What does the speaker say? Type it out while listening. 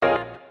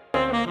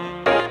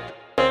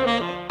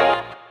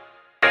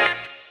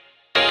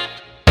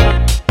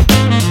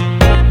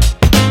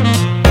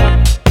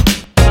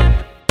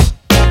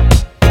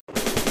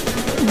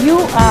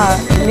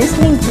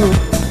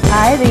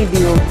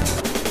iRadio.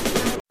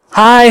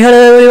 Hi, hello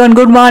everyone,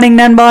 good morning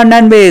நண்பா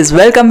நண்பேஸ்,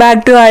 welcome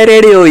back to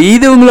iRadio.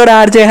 இது உங்களோட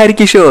RJ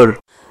Harikishore.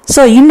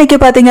 So இன்னைக்கு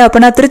பார்த்தீங்க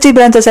அப்படின்னா திருச்சி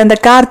பிரான்ச்சை சேர்ந்த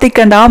கார்த்திக்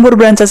அண்ட் ஆம்பூர்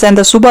பிரான்ச்சை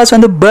சேர்ந்த சுபாஷ்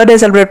வந்து பர்த்டே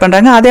செலிப்ரேட்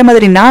பண்ணுறாங்க. அதே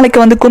மாதிரி நாளைக்கு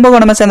வந்து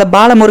கும்பகோணமை சேர்ந்த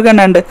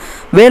பாலமுருகன் அண்ட்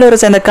வேலூரை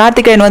சேர்ந்த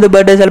கார்த்திகேயன் வந்து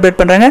பர்த்டே செலிப்ரேட்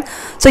பண்ணுறாங்க.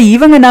 ஸோ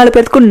இவங்க 4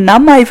 பேருக்கும்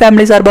நம்ம ஐ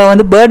ஃபேமிலி சார்பாக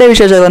வந்து பர்த்டே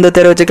விஷயம் வந்து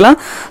தெரிவிச்சுக்கலாம்.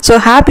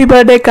 ஸோ ஹாப்பி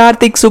பர்த்டே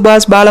கார்த்திக்,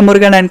 சுபாஷ்,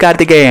 பாலமுருகன் அண்ட்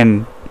கார்த்திகேயன்.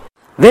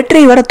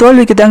 வெற்றியை விட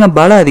தோல்விக்கு தாங்க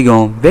பலம்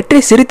அதிகம். வெற்றி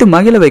சிரித்து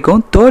மகிழ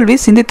வைக்கும், தோல்வி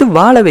சிந்தித்து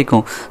வாழ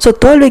வைக்கும். ஸோ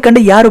தோல்வி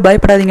கண்டு யாரும்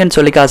பயப்படாதீங்கன்னு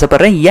சொல்லிக்க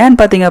ஆசைப்படுறேன். ஏன்னு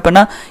பார்த்தீங்க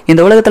அப்படின்னா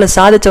இந்த உலகத்தில்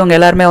சாதிச்சவங்க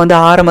எல்லாருமே வந்து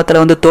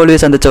ஆரம்பத்தில் வந்து தோல்வி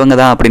சந்திச்சவங்க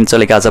தான் அப்படின்னு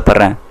சொல்லிக்க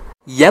ஆசைப்படுறேன்.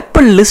 எப்போ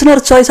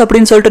லிசனர் சாய்ஸ்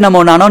அப்படின்னு சொல்லிட்டு நம்ம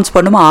ஒன்று அனௌன்ஸ்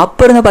பண்ணுமோ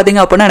அப்போ இருந்து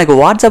பார்த்தீங்க அப்படின்னா எனக்கு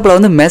வாட்ஸ்அப்பில்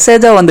வந்து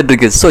மெசேஜாக வந்துட்டு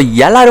இருக்கு. ஸோ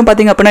எல்லாரும்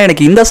பார்த்தீங்க அப்படின்னா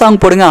எனக்கு இந்த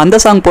சாங் போடுங்க அந்த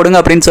சாங் போடுங்க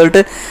அப்படின்னு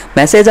சொல்லிட்டு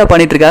மெசேஜாக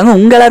பண்ணிட்டு இருக்காங்க.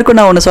 உங்கள் எல்லாருக்கும்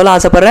நான் ஒன்று சொல்ல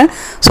ஆசைப்படுறேன்.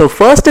 ஸோ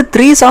ஃபர்ஸ்ட்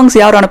 3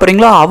 சாங்ஸ் யார்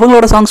அனுப்புறீங்களோ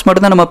அவங்களோட சாங்ஸ்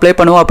மட்டும் தான் நம்ம ப்ளே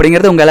பண்ணுவோம்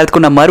அப்படிங்கிறது உங்கள்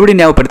எல்லாத்துக்கும் நான்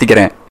மறுபடியும்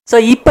ஞாபகப்படுத்திக்கிறேன். ஸோ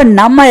இப்போ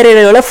நம்ம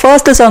ஏரியாவில்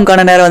ஃபர்ஸ்ட்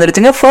சாங்கான நேரம்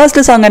வந்துருச்சுங்க. ஃபர்ஸ்ட்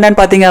சாங் என்னன்னு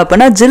பார்த்தீங்க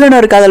அப்படின்னா ஜில்லுன்னு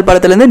ஒரு காதல்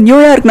படத்துலேருந்து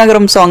நியூயார்க்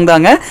நகரம் சாங்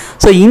தாங்க.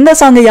 ஸோ இந்த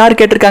சாங் யார்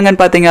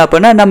கேட்டிருக்காங்கன்னு பார்த்தீங்க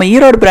அப்படின்னா நம்ம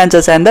ஈரோடு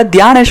பிரான்ச்சை சேர்ந்த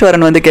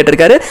தியானேஸ்வரன் வந்து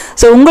கேட்டிருக்காரு.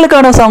 ஸோ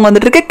உங்களுக்கான சாங்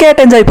வந்துட்டு இருக்கு,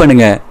 கேட்டு என்ஜாய்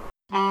பண்ணுங்க.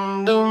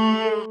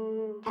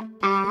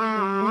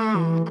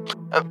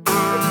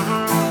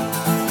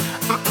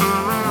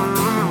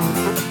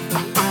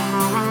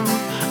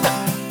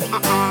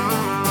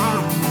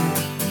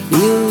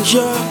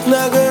 நியூயார்க்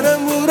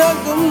நகரம்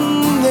உறங்கும்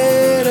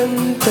நேரம்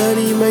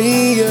தனிமை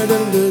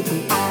அடர்ந்தது,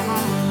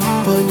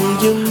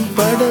 பனியும்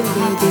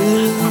படர்ந்தது,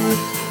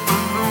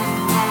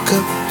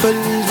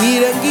 கப்பல்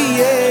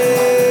இறங்கியே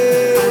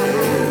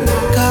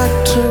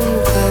காற்றும்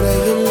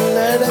கரையில்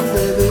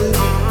நடந்தது.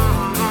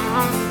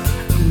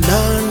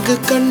 4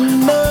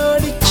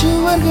 கண்ணாடி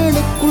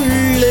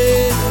சுவர்களுக்குள்ளே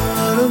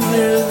நானும்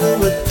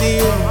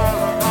எழுதுவத்தேன்.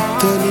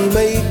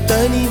 தனிமை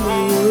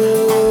தனிமையோ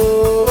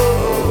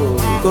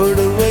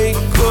கொடுமை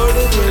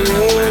கொடுமையோ.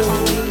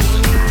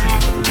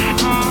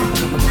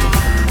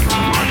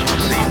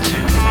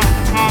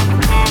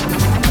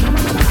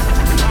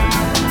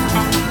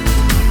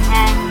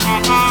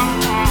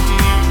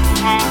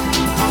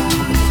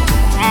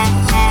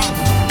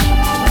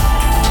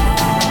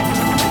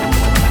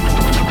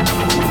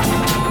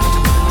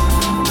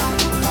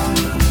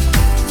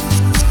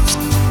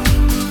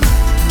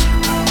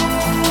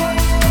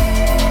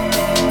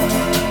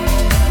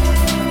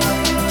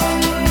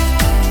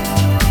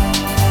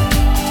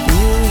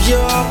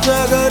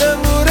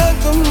 நகரம்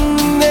உறங்கும்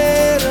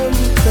நேரம்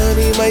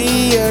தனிமை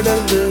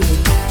அடர்ந்தது,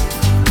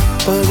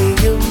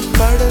 பனியும்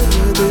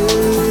படர்ந்தது,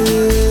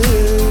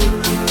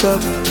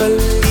 கப்பல்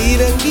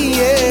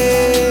இறங்கியே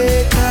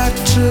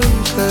காற்றும்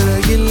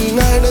கரையில்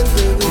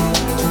நடந்தது.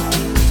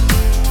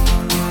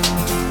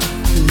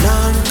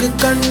 4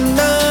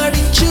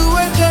 கண்ணாடி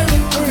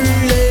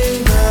சுவர்களுக்குள்ளே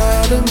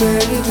நாடும்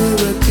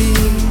எழுதுவதி,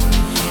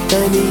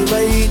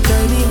 தனிமை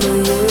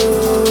தனிமையோ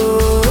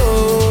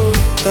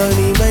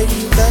தனிமை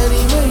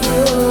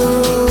தனிமையோ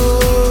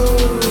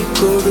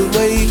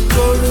கொடுமை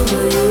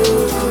கொடுமையோ.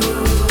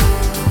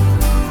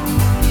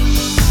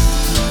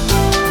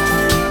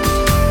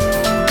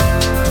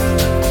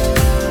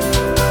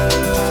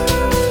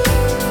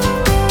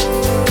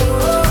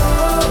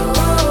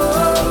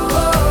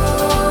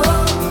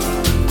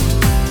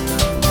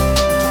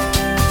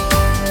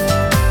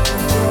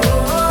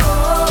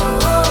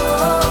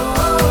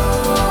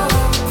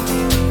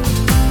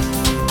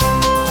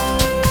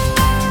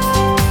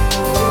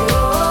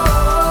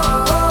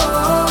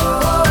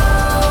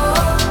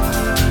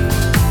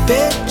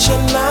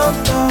 பேச்செல்லாம்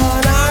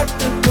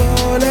தாராட்டு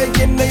போல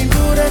என்னை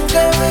உறங்க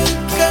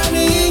வைக்க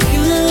நீ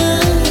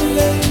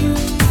இல்லை.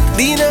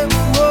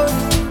 தினமும் ஒரு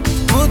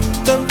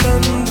முத்தம்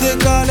தந்து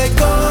காலை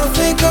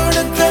காஃபி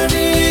கொடுக்க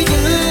நீ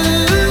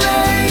இல்லை.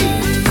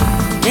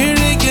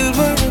 இழுகில்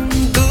வரும்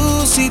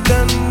தூசி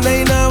தன்னை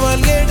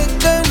நாவல்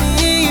எடுக்க நீ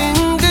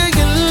இங்கு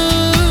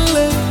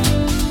இல்லை.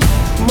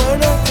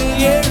 மனதில்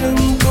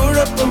எழும்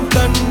குழப்பம்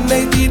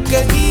தன்னை தீர்க்க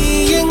நீ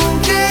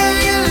எங்கே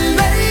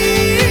இல்லை.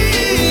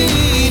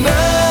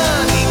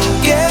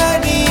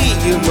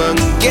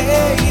 அங்கே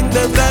இந்த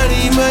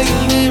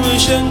தனிமையில்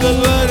நிமிஷங்கள்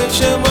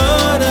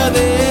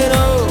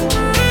வருஷமானதேனோ.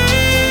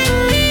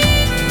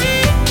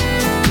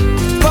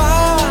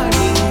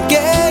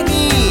 இங்கே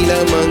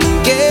நீளம்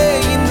அங்கே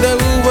இந்த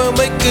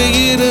உவமைக்கு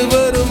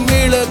இருவரும்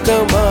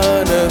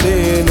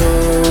விளக்கமானதேனோ.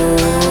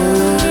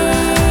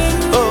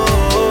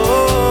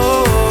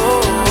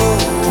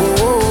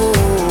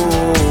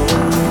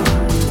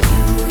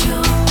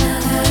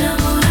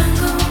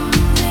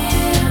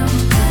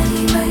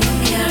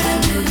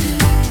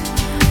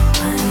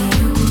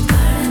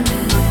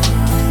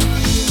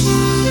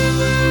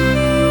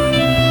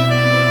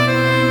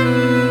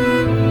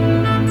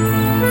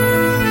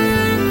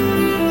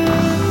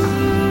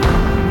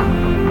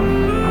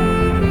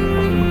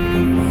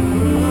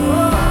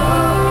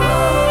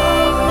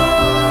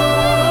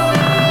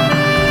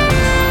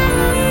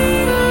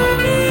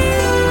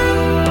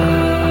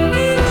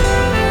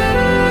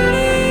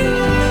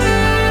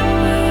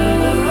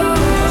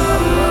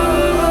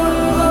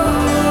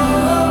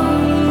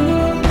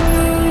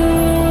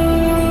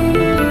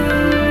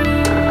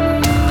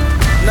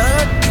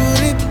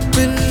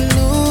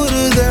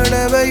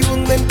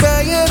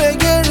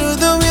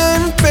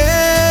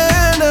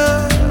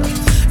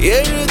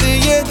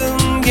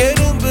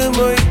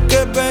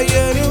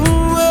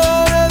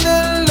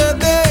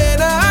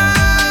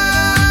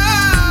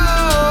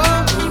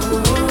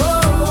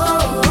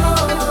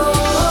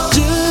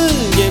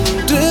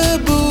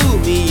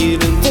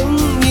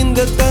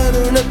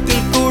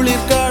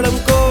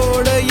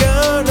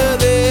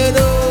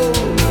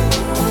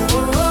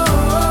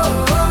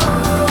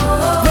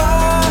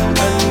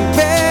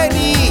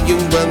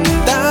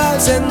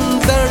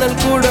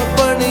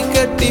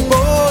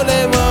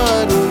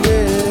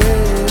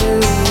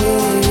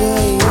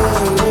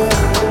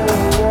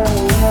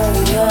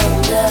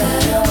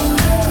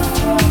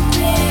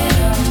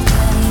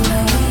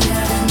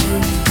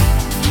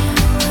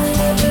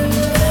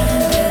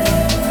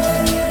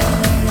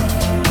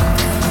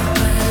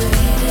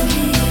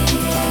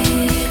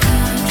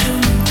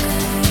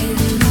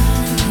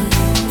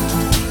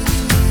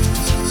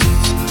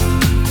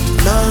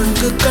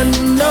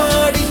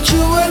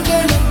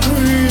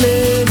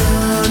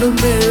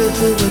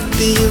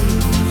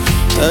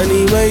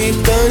 தனிமை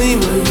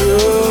தனிமையோ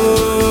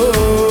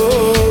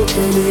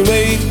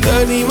தனிமை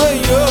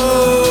தனிமையோ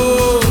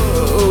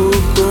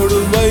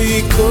கொடுமை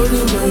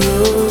கொடுமையோ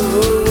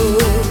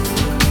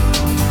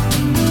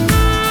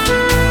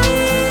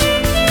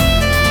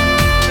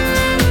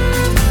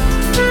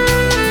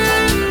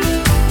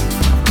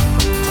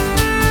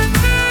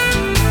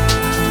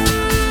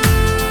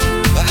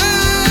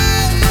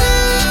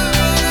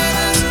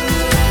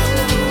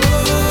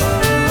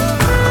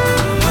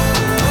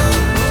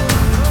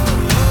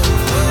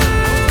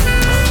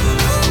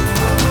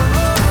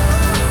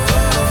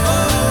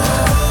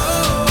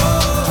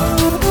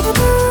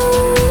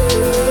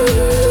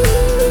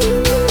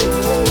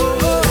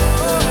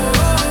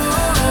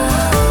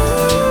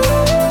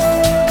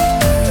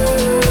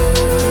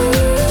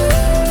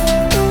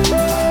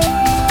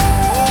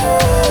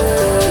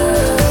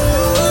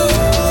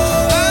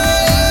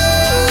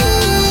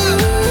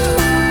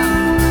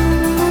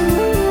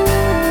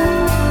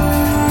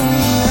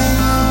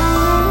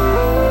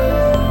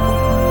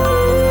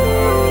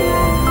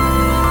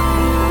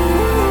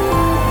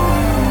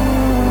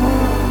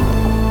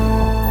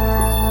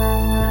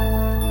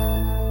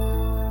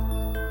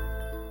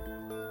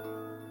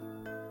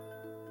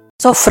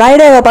ஸோ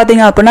ஃப்ரைடேவை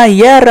பார்த்தீங்க அப்படின்னா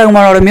ஏஆர்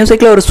ரஹ்மானோட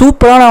மியூசிக்கில் ஒரு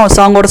சூப்பரான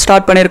சாங்கோட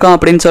ஸ்டார்ட் பண்ணியிருக்கோம்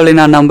அப்படின்னு சொல்லி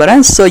நான்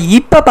நம்புகிறேன். ஸோ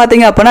இப்போ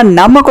பார்த்தீங்க அப்படின்னா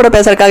நம்ம கூட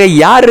பேசுறதுக்காக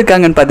யார்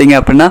இருக்காங்கன்னு பார்த்தீங்க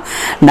அப்படின்னா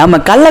நம்ம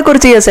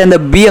கள்ளக்குறிச்சியை சேர்ந்த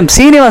பிஎம்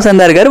சீனிவாசன்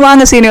தான் இருக்காரு.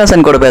 வாங்க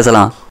சீனிவாசன் கூட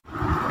பேசலாம்.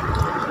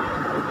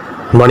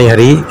 குட் மார்னிங்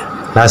ஹரி,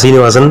 நான்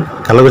Srinivasan,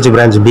 Kallakurichi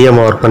branch PM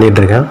work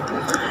பண்ணிகிட்டு இருக்கேன்.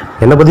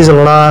 என்னை பற்றி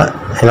சொல்லணும்னா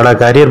என்னோடய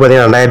கரியர்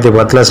பார்த்தீங்கன்னா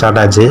 2010 ஸ்டார்ட்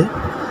ஆச்சு.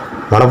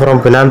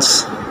 மணப்புரம் ஃபினான்ஸ்,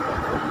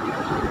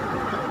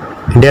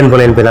 இந்தியன்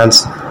பொலியன்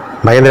finance,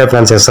 Mahindra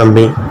finance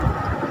SMB,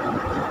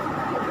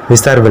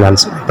 Vistaar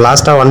finance. இப்போ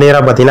லாஸ்ட்டாக 1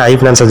 இயராக பார்த்தீங்கன்னா ஐ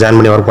ஃபினான்ஸை ஜாயின்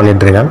பண்ணி ஒர்க்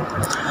பண்ணிகிட்ருக்கேன்.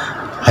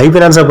 ஐ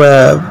ஃபினான்ஸை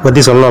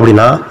பற்றி சொல்லணும்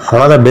அப்படின்னா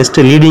one of the best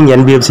leading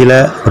என்பிஎஃப்சியில்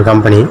ஒரு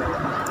கம்பெனி.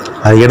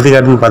 அது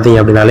எடுத்துக்காட்டுன்னு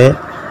பார்த்தீங்க அப்படின்னாலே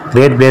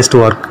கிரேட் பிளேஸ் டு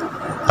ஒர்க்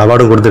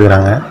அவார்டும்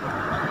கொடுத்துருக்குறாங்க.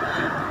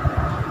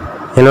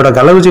 என்னோடய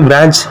கள்ளக்குறிச்சி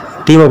பிரான்ச்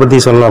டீமை பற்றி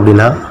சொல்லணும்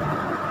அப்படின்னா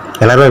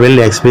எல்லாருமே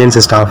வெல்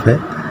எக்ஸ்பீரியன்ஸு ஸ்டாஃபு.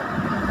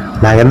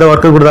 நாங்கள் எந்த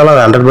ஒர்க்கு கொடுத்தாலும்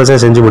அதை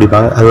 100% செஞ்சு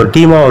முடிப்பாங்க. அது ஒரு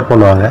டீமாக ஒர்க்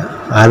பண்ணுவாங்க.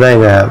 அதுதான்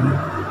எங்கள்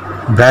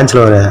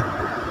பிரான்ச்சில் ஒரு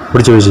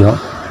பிடிச்ச விஷயம்.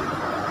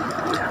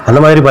 அந்த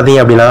மாதிரி பார்த்தீங்க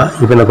அப்படின்னா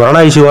இப்போ இந்த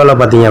கொரோனா இஷ்யூவால்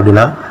பார்த்தீங்க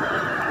அப்படின்னா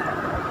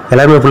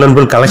எல்லாருமே ஃபுல் அண்ட்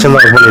ஃபுல் கலெக்ஷன் தான்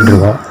ஒர்க்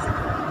பண்ணிகிட்ருக்கோம்.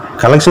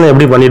 கலெக்ஷன்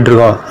எப்படி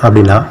பண்ணிகிட்ருக்கோம்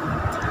அப்படின்னா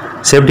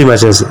safety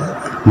measures,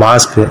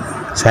 mask,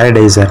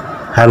 sanitiser,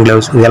 hand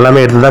gloves இது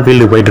எல்லாமே எடுத்து தான்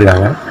ஃபீல்டுக்கு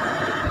போயிட்டுருக்காங்க.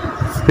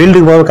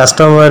 ஃபீல்டுக்கு போக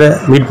கஸ்டமர்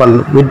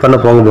மீட் பண்ண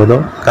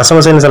போகும்போதும்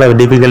கஸ்டமர் சைடு சில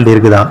டிஃபிகல்ட்டி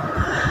இருக்குதான்.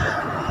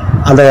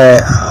 அந்த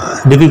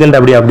டிஃபிகல்ட்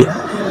அப்படி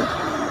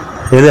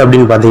எது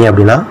அப்படின்னு பார்த்தீங்க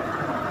அப்படின்னா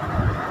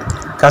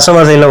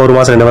கஸ்டமர் சைடில் 1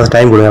 மாதம் 2 மாதம்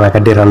டைம் கொடுங்க, நான்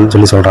கட்டிடுறேன்னு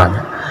சொல்லி சொல்கிறாங்க.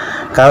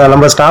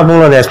 நம்ம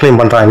ஸ்டாஃபுங்களும் அதை எக்ஸ்பிளைன்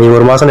பண்ணுறாங்க. நீங்கள்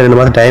 1 மாதம் 2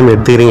 மாதம் டைம்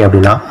எடுத்துக்கிறீங்க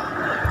அப்படின்னா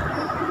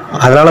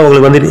அதனால்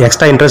உங்களுக்கு வந்து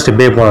எக்ஸ்ட்ரா இன்ட்ரெஸ்ட்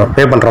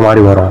பே பண்ணுற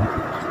மாதிரி வரும்.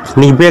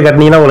 நீங்கள் பே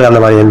கட்டினீங்கன்னா உங்களுக்கு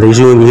அந்த மாதிரி எந்த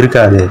இஷ்யூ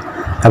இருக்காது.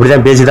 அப்படி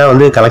தான் பேசி தான்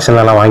வந்து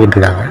கலெக்ஷன்லாம்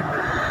வாங்கிட்டுருக்காங்க,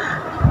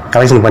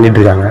 கலெக்ஷன்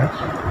பண்ணிகிட்ருக்காங்க.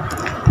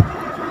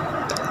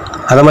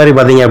 அது மாதிரி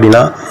பார்த்தீங்க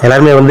அப்படின்னா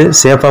எல்லாருமே வந்து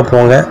சேஃபாக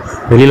போங்க,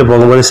 வெளியில்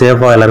போகும்போது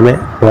சேஃபாக எல்லாருமே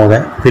போங்க,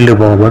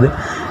 ஃபீல்டுக்கு போகும்போது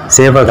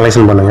சேஃபாக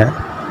கலெக்ஷன் பண்ணுங்கள்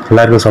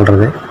எல்லாருக்கும்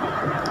சொல்கிறது.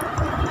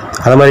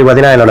 அது மாதிரி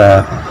பார்த்தீங்கன்னா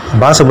என்னோடய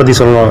பாஸை பற்றி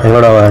சொல்லணும்.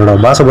 என்னோட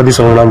பாஸை பற்றி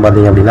சொல்லணும்னு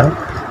பார்த்தீங்க அப்படின்னா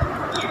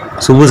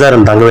Subbu sir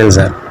and Thangavel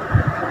sir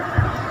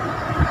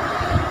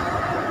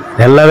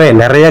எல்லாமே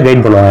நிறையா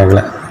கைட் பண்ணுவாங்க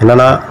எங்களை.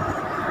 என்னென்னா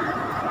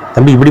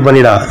தம்பி இப்படி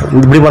பண்ணிடா,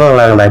 இப்படி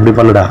பண்ணலாங்கடா, இப்படி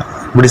பண்ணுடா,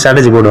 இப்படி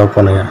ஸ்ட்ராட்டஜி போட்டு ஒர்க்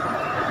பண்ணுங்க,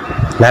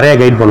 நிறையா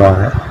கைட்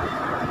பண்ணுவாங்க.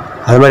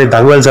 அது மாதிரி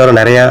தங்கவேல் சாரும்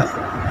நிறையா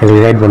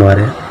எங்களுக்கு கைட்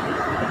பண்ணுவார்.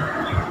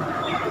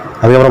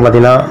 அதுக்கப்புறம்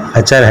பார்த்தீங்கன்னா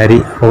HR ஹரி,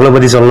 உங்களை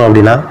பற்றி சொல்லணும்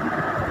அப்படின்னா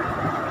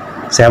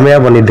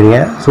செம்மையாக பண்ணிட்டுருங்க,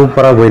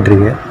 சூப்பராக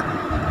போயிட்டுருக்கு.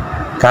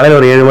 காலையில்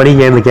ஒரு 7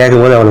 மணிக்கு எழுந்து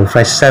கேட்கும்போது அவனுக்கு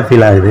ஃப்ரெஷ்ஷாக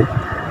ஃபீல் ஆகுது.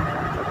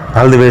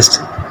 ஆல் தி பெஸ்ட்,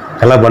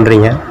 நல்லா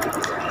பண்ணுறீங்க.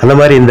 அந்த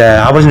மாதிரி இந்த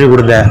ஆப்பர்ச்சுனிட்டி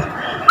கொடுத்த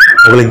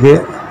உங்களுக்கு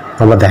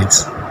ரொம்ப தேங்க்ஸ்.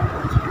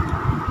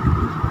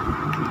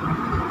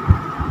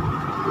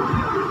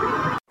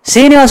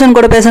 சீனிவாசன்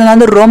கூட பேசுனது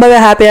வந்து ரொம்பவே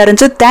ஹாப்பியாக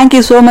இருந்துச்சு.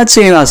 Thank you so much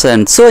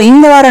Srinivasan. So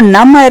இந்த வாரம்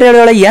நம்ம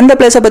ஏரியாவோட எந்த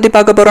பிளேஸை பற்றி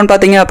பார்க்க போகிறோம்னு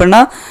பார்த்தீங்க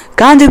அப்படின்னா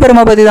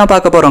காஞ்சிபுரமை பற்றி தான்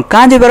பார்க்க போகிறோம்.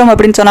 காஞ்சிபுரம்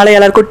அப்படின்னு சொன்னாலே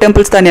எல்லாருக்கும்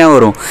டெம்பிள்ஸ் தனியாக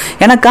வரும்.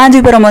 ஏன்னா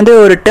காஞ்சிபுரம் வந்து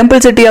ஒரு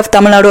டெம்பிள் சிட்டி ஆஃப்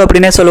தமிழ்நாடு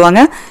அப்படின்னே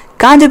சொல்லுவாங்க.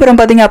 காஞ்சிபுரம்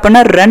பார்த்தீங்க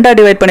அப்படின்னா 2ஆக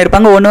டிவைட்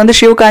பண்ணியிருப்பாங்க. ஒன்று வந்து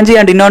சிவ காஞ்சி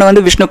அண்ட் இன்னொன்று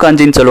வந்து விஷ்ணு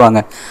காஞ்சின்னு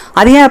சொல்லுவாங்க.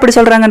 அது ஏன் அப்படி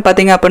சொல்கிறாங்கன்னு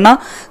பார்த்தீங்க அப்படின்னா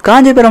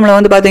காஞ்சிபுரமில்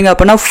வந்து பார்த்தீங்க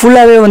அப்படின்னா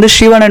ஃபுல்லாகவே வந்து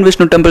சிவன் அண்ட்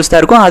விஷ்ணு டெம்பிள்ஸ்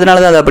தான் இருக்கும். அதனால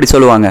தான் அதை அப்படி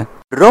சொல்லுவாங்க.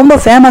 ரொம்ப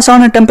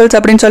ஃபேமஸான டெம்பிள்ஸ்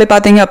அப்படின்னு சொல்லி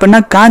பார்த்தீங்க அப்படின்னா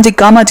காஞ்சி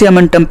காமாட்சி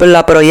அம்மன் டெம்பிள்,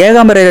 அப்புறம்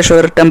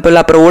ஏகாம்பரேஸ்வரர் டெம்பிள்,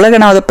 அப்புறம்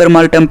உலகநாத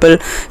பெருமாள் டெம்பிள்,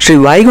 ஸ்ரீ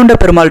வைகுண்ட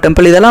பெருமாள்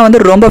டெம்பிள், இதெல்லாம் வந்து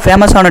ரொம்ப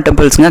ஃபேமஸான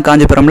டெம்பிள்ஸுங்க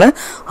காஞ்சிபுரமில்.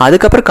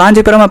 அதுக்கப்புறம்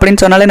காஞ்சிபுரம்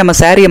அப்படின்னு சொன்னாலே நம்ம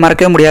சாரியை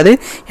மறக்கவே முடியாது.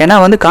 ஏன்னா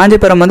வந்து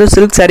காஞ்சிபுரம் வந்து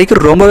சில்க்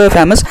சாரிக்கு ரொம்பவே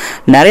ஃபேமஸ்.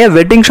 நிறைய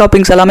வெட்டிங்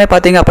ஷாப்பிங்ஸ் எல்லாமே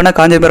பார்த்தீங்க அப்படின்னா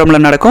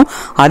காஞ்சிபுரமில் நடக்கும்.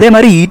 அதே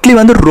மாதிரி இட்லி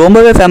வந்து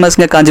ரொம்பவே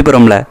ஃபேமஸ்ங்க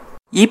காஞ்சிபுரமில்.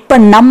 இப்போ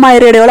நம்ம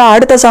ரேடியோவில்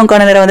அடுத்த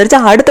சாங்கான நேரம் வந்துருச்சு.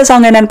 அடுத்த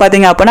சாங் என்னன்னு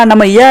பார்த்தீங்க அப்படின்னா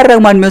நம்ம ஏஆர்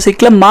ரஹ்மான்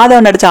மியூசிக்ல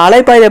மாதவன் நடிச்ச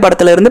அலைப்பாய்தை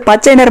படத்துல இருந்து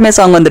பச்சை நிறமே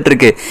சாங் வந்துட்டு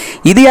இருக்கு.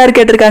 இது யார்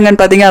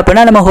கேட்டிருக்காங்கன்னு பார்த்தீங்க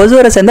அப்படின்னா நம்ம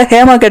ஹொசூரை சேர்ந்த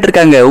ஹேமா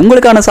கேட்டிருக்காங்க.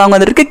 உங்களுக்கான சாங்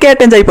வந்துருக்கு,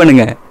 கேட்டு என்ஜாய்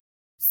பண்ணுங்க.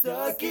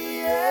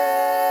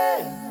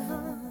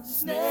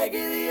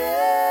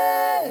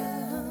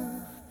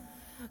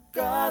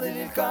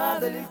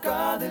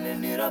 காதலில்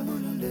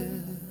நிறமுண்டு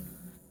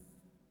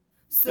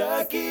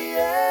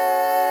சகியே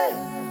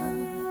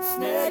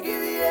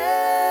ஸ்நேகிதியே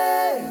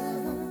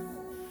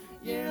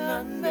என்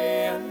அன்பே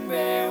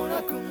அன்பே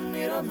உனக்கும்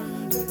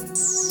நிறமுண்டு.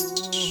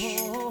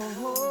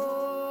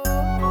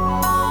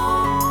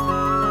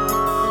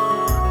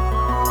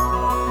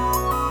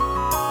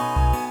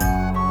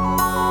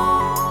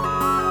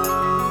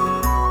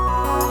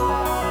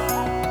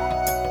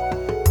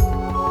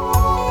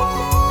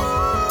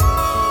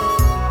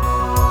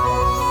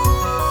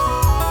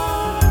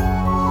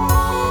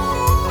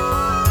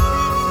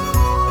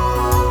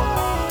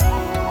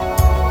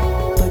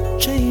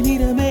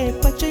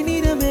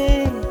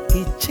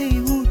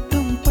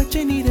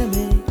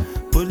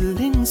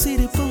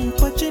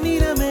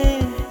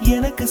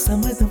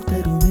 சம்மதம்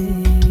தருமே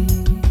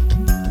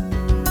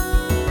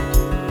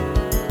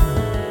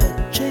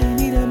பச்சை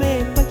நிறமே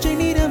பச்சை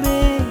நிறமே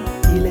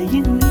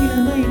இலையின்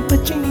நிறமை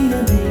பச்சை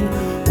நிறமே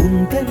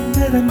உந்தன்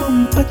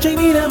நரம்பும் பச்சை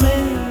நிறமே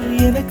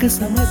எனக்கு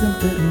சம்மதம்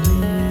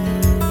தருமே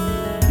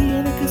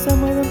எனக்கு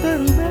சம்மதம்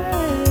தருமே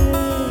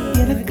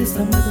எனக்கு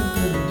சம்மதம்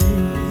தருமே.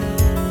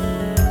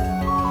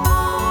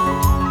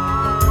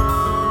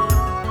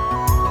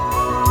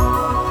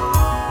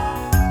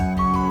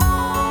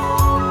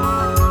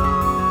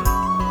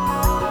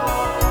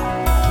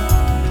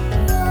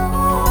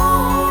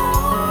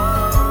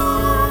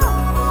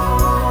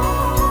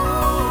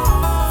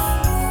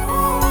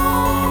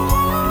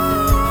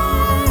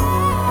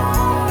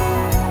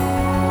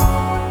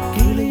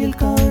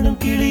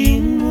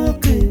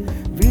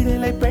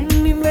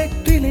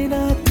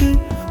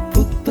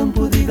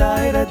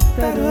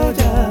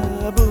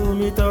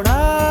 பூமி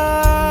தொடாத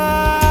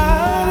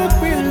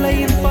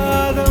பிள்ளையின்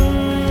பாதம்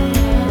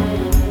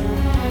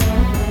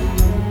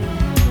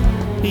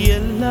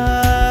எல்லா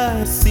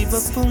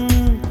சிவப்பும்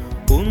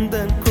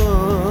உந்தன்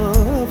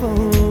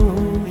கோபம்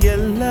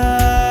எல்லா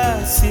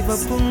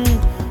சிவப்பும்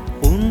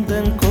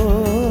உந்தன்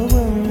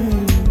கோபம்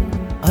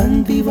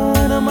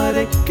அந்திவானம்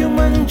அரைக்கும்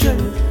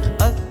மஞ்சள்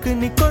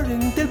அக்னி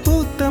கொழுந்தில்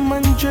பூத்த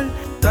மஞ்சள்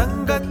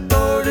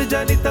தங்கத்தோடு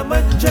ஜனித்த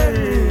மஞ்சள்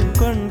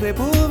கொன்றை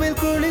பூவில்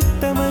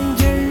குளித்த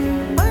மஞ்சள்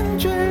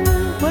மஞ்சள்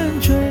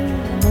மஞ்சள்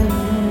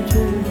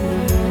மஞ்சள்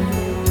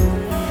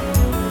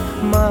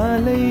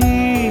மாலை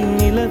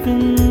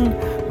நிலவின்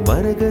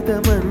மரகத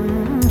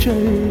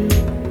மஞ்சள்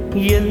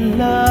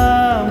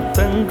எல்லாம்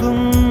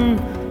தங்கும்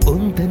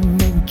உந்தன்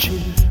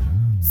நெஞ்சில்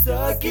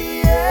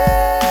சகியே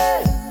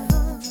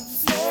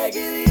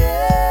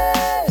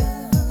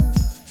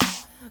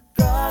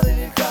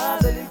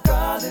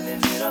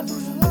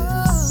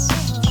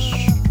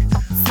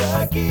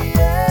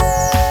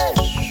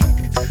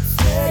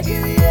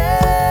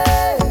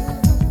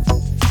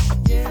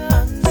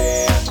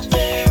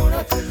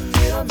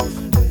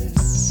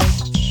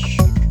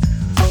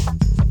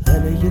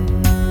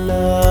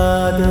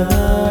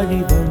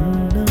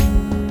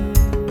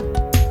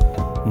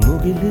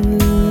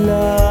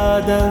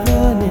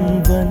முகிலில்லாதவனின்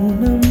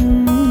வண்ணம்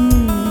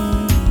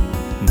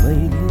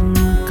மயிலின்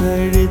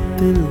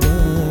கழுத்தில்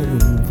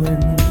வாழும்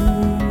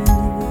வண்ணம்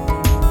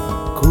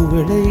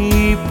குவளை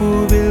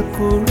பூவில்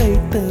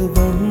குழைத்த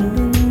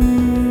வண்ணம்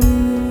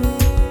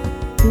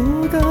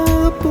ஊதா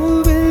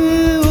பூவில்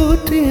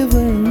ஊற்றிய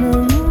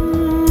வண்ணம்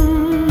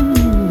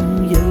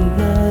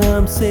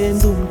எல்லாம்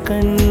சேர்ந்தும்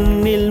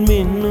கண்ணில்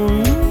மின்னும்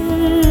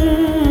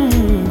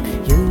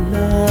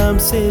எல்லாம்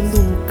சேர்ந்தும்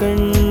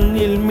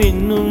கண்ணில்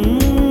மின்னும்.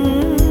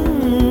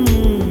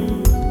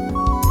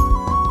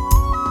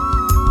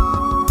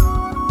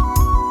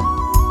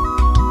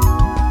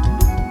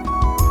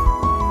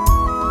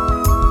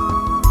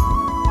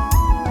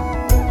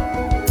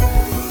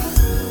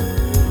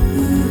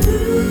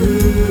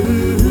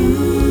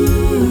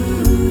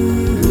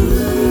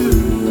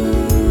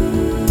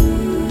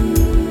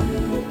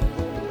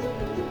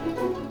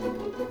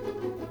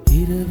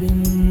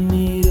 இரவின்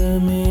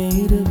நிறமே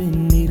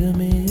இரவின்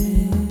நிறமே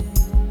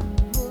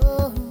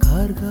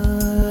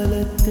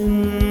கார்காலத்தின்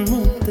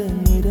மொத்த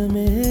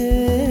நிறமே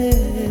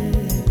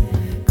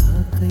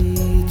காக்கை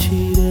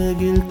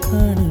சிறகில்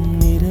காணும்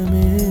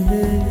நிறமே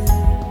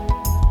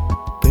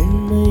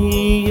பெண்மை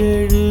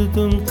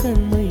எழுதும்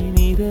கண்மை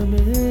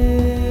நிறமே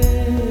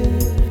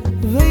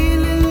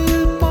வெயிலில்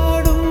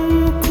பாடும்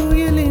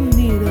குயிலின்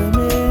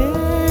நிறமே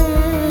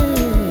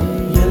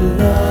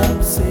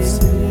எல்லாம்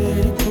சேர்ந்து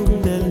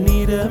குந்தல்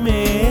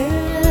நிறமே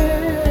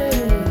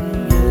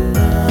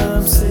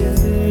எல்லாம்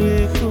சேர்ந்து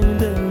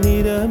குந்தல்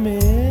நிறமே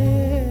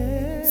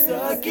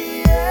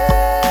சகியே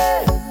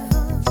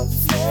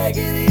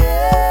ஸ்நேகிதியே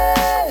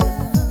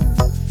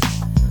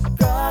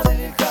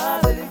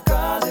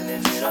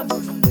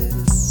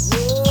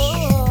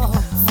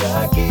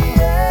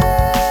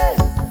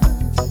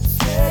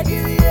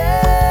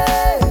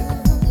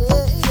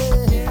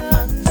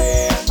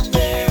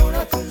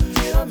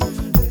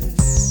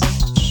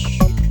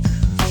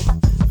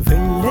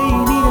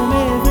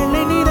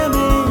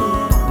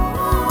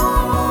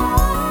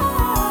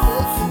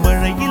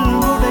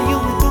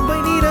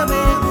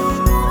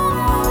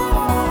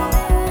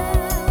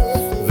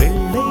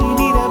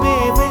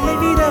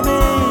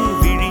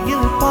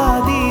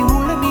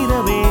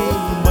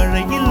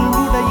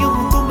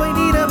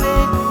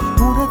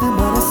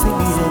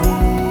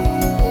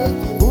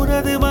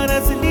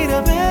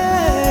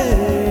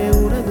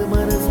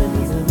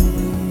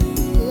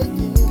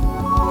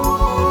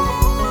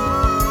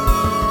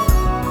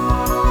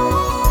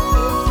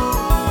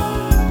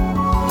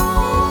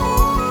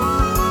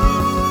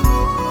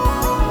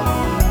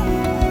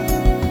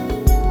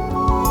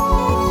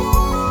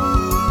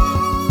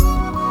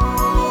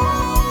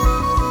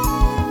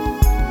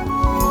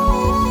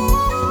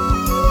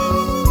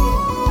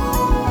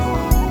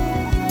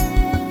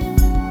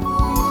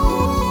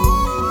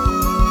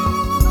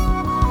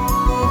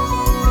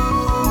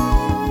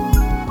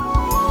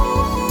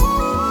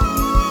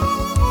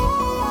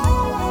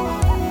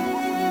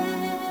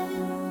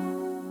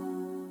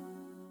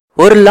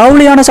ஒரு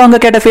லவ்லியான சாங்கை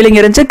கேட்ட ஃபீலிங்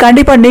இருந்துச்சு.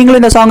 கண்டிப்பா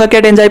நீங்களும் இந்த சாங்கை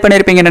கேட்டு என்ஜாய்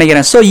பண்ணிருப்பீங்கன்னு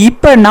நினைக்கிறேன். ஸோ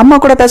இப்போ நம்ம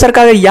கூட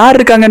பேசுறதுக்காக யார்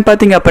இருக்காங்கன்னு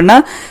பாத்தீங்க அப்படின்னா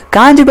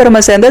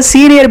காஞ்சிபுரமை சேர்ந்த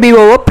சீனியர்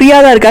பிஓஓ பிரியா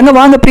தான் இருக்காங்க.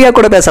 வாங்க பிரியா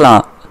கூட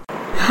பேசலாம்.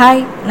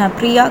 ஹாய், நான்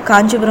பிரியா,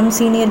 காஞ்சிபுரம்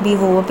சீனியர்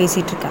பிஓஓ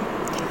பேசிகிட்டு இருக்கேன்.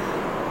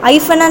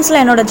 ஐஃபைனான்ஸில்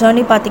என்னோடய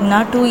ஜேர்னி பார்த்திங்கன்னா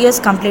 2 years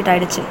கம்ப்ளீட்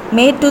ஆகிடுச்சு.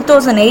 May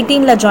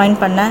 2018 ஜாயின்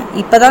பண்ணேன்.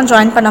 இப்போ தான்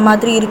ஜாயின் பண்ண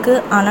மாதிரி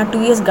இருக்குது, ஆனால்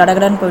 2 years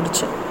கடகடன்னு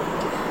போயிடுச்சு.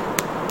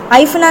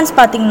 ஐஃபைனான்ஸ்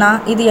பார்த்திங்கன்னா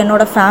இது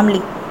என்னோடய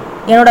ஃபேமிலி.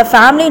 என்னோடய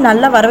ஃபேமிலி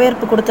நல்ல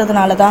வரவேற்பு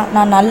கொடுத்ததுனால தான்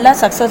நான் நல்ல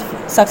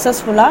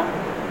சக்ஸஸ்ஃபுல்லாக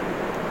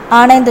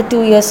ஆனேன் இந்த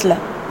 2 yearsல.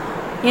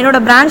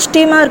 என்னோடய பிரான்ச்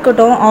டீமாக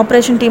இருக்கட்டும்,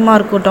 ஆப்ரேஷன் டீமாக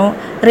இருக்கட்டும்,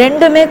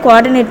 ரெண்டுமே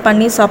கோஆர்டினேட்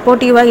பண்ணி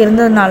சப்போர்ட்டிவாக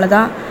இருந்ததுனால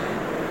தான்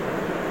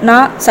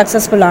நான்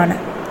சக்ஸஸ்ஃபுல்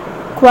ஆனேன்.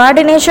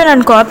 கோஆர்டினேஷன்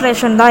அண்ட்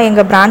கோஆப்ரேஷன் தான்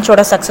எங்கள்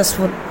பிரான்ச்சோட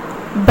சக்ஸஸ்ஃபுல்.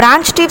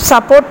 பிரான்ச் டீம்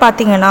சப்போர்ட்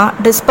பார்த்திங்கன்னா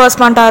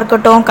டிஸ்பர்ஸ்மெண்ட்டாக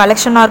இருக்கட்டும்,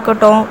 கலெக்ஷனாக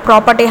இருக்கட்டும்,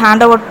 ப்ராப்பர்ட்டி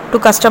ஹேண்ட் ஓவர் டு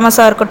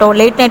கஸ்டமர்ஸாக இருக்கட்டும்,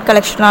 லேட் நைட்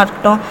கலெக்ஷனாக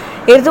இருக்கட்டும்,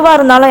 எதுவாக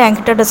இருந்தாலும்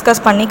என்கிட்ட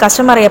டிஸ்கஸ் பண்ணி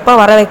கஸ்டமரை எப்போ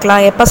வர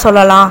வைக்கலாம், எப்போ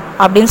சொல்லலாம்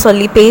அப்படின்னு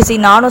சொல்லி பேசி,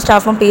 நானும்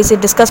ஸ்டாஃபும் பேசி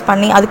டிஸ்கஸ்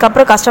பண்ணி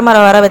அதுக்கப்புறம்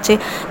கஸ்டமரை வர வச்சு,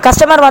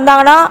 கஸ்டமர்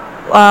வந்தாங்கன்னா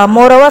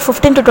மோரோவர்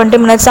 15 to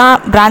 20 minutes தான்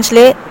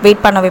பிரான்ச்லேயே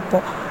வெயிட்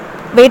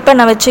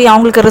பண்ண வச்சு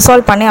அவங்களுக்கு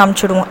ரிசால்வ் பண்ணி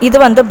அனுப்பிச்சிடுவோம்.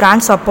 இது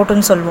பிரான்ச்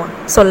சப்போர்ட்டுன்னு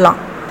சொல்லலாம்.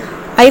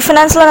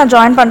 ஐஃபைனான்ஸில் நான்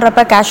ஜாயின்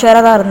பண்ணுறப்ப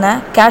கேஷியராக தான் இருந்தேன்.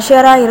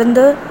 கேஷியராக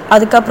இருந்து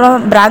அதுக்கப்புறம்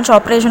பிரான்ச்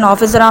ஆப்ரேஷன்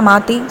ஆஃபீஸராக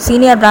மாற்றி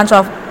சீனியர் பிரான்ச்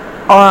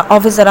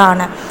ஆஃபீஸராக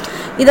ஆனேன்.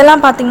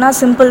 இதெல்லாம் பார்த்திங்கன்னா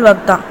சிம்பிள்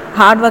ஒர்க் தான்,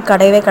 ஹார்ட் ஒர்க்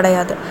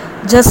கிடையாது.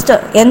 ஜஸ்ட்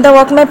எந்த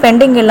ஒர்க்குமே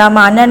பெண்டிங்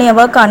இல்லாமல் அன்னன்னைய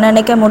ஒர்க்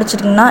அன்னன்னைக்கே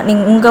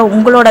முடிச்சிட்டிங்கன்னா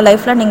உங்களோட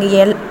லைஃப்பில்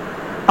நீங்கள்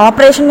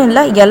ஆப்ரேஷன்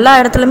இல்லை எல்லா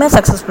இடத்துலையுமே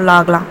சக்ஸஸ்ஃபுல்லாக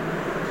ஆகலாம்.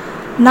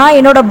 நான்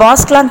என்னோடய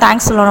பாஸ்க்கெலாம்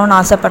தேங்க்ஸ் சொல்லணும்னு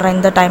ஆசைப்பட்றேன்.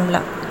 இந்த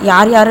டைமில்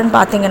யாருன்னு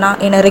பார்த்தீங்கன்னா,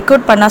 என்னை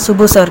ரெக்ரூட் பண்ண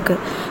சுபு சாருக்கு.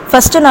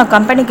 ஃபஸ்ட்டு நான்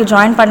கம்பெனிக்கு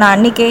ஜாயின் பண்ண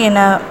அன்றைக்கே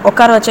என்னை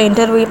உட்கார வச்ச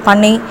இன்டர்வியூ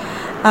பண்ணி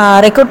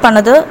ரெக்ரூட்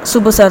பண்ணது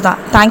சுபு சார் தான்.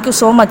 Thank you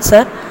so much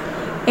sir.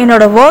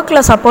 என்னோடய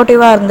ஒர்க்கில்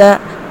சப்போர்ட்டிவாக இருந்த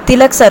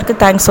திலக் சாருக்கு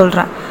தேங்க்ஸ்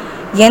சொல்கிறேன்.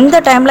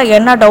 எந்த டைமில்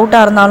என்ன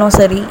டவுட்டாக இருந்தாலும்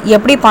சரி,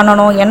 எப்படி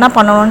பண்ணணும் என்ன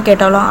பண்ணணும்னு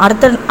கேட்டாலும்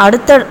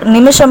அடுத்த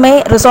நிமிஷமே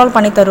ரிசால்வ்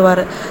பண்ணி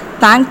தருவார்.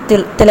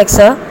 திலக்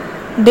சார்.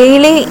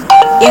 டெய்லி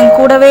என்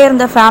கூடவே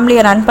இருந்த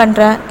ஃபேமிலியை ரன்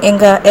பண்ணுற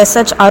எங்கள்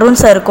எஸ்ஹெச் அருண்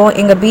சாருக்கும்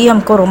எங்கள்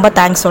பிஎம்க்கும் ரொம்ப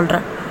தேங்க்ஸ்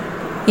சொல்கிறேன்.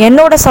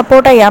 என்னோடய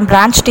சப்போர்ட்டை என்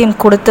பிரான்ச் டீம்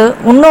கொடுத்து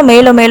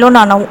மேலும்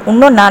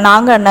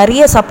நாங்கள்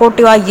நிறைய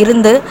சப்போர்ட்டிவாக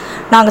இருந்து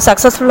நாங்கள்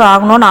சக்ஸஸ்ஃபுல்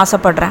ஆகணும்னு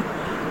ஆசைப்பட்றேன்.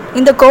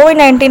 இந்த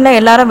COVID-19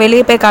 எல்லாரும்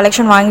வெளியே போய்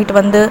கலெக்ஷன் வாங்கிட்டு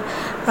வந்து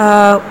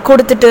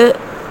கொடுத்துட்டு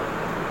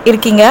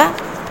இருக்கீங்க.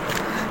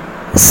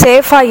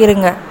 சேஃபாக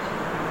இருங்க.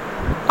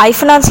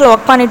 ஐஃபைனான்ஸில்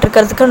ஒர்க் பண்ணிட்டு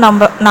இருக்கிறதுக்கு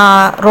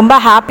நான் ரொம்ப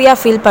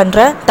ஹாப்பியாக ஃபீல்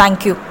பண்ணுறேன்.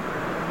 தேங்க்யூ.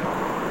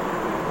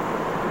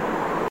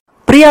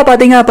 பிரியா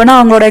பார்த்தீங்க அப்படின்னா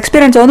அவங்களோட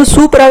எக்ஸ்பீரியன்ஸை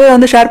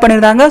சூப்பராகவே ஷேர்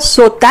பண்ணியிருந்தாங்க.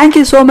 So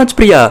thank you so much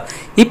Priya.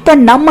 இப்போ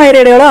நம்ம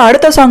ரேடியோவில்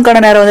அடுத்த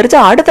சாங்கான நேரம் வந்துருச்சு.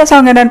 அடுத்த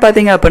சாங் என்னன்னு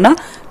பார்த்தீங்க அப்படின்னா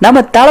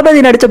நம்ம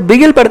தளபதி நடித்த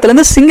பிகில்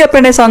படத்துலேருந்து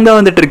சிங்கப்பெண்ணை சாங் தான்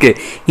வந்துட்டு இருக்கு.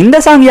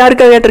 இந்த சாங்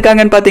யாருக்காக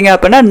கேட்டிருக்காங்கன்னு பார்த்தீங்க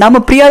அப்படின்னா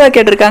நம்ம பிரியா தான்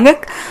கேட்டிருக்காங்க.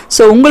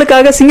 ஸோ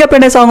உங்களுக்காக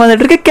சிங்கப்பெண்ணை சாங்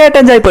வந்துட்டு இருக்கு,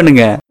 கேட்டு என்ஜாய்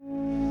பண்ணுங்க.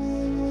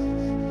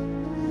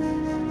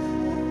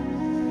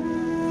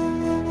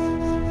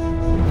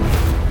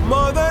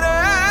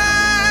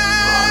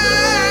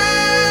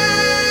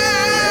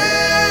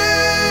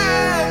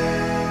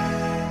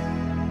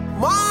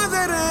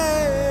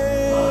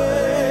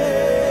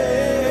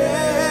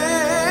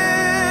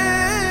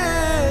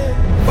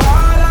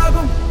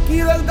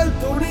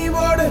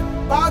 துணிவோடு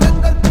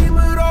பாதங்கள்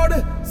திமிரோடு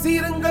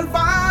சீருங்கள்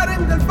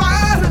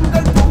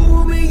பாருங்கள்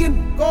பூமியின்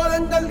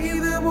கோலங்கள்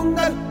இது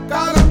உங்கள்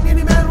காலம்.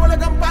 இனிமேல்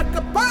உலகம்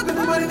பார்க்க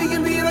பாகுது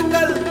மனிதியின்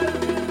வீரங்கள்.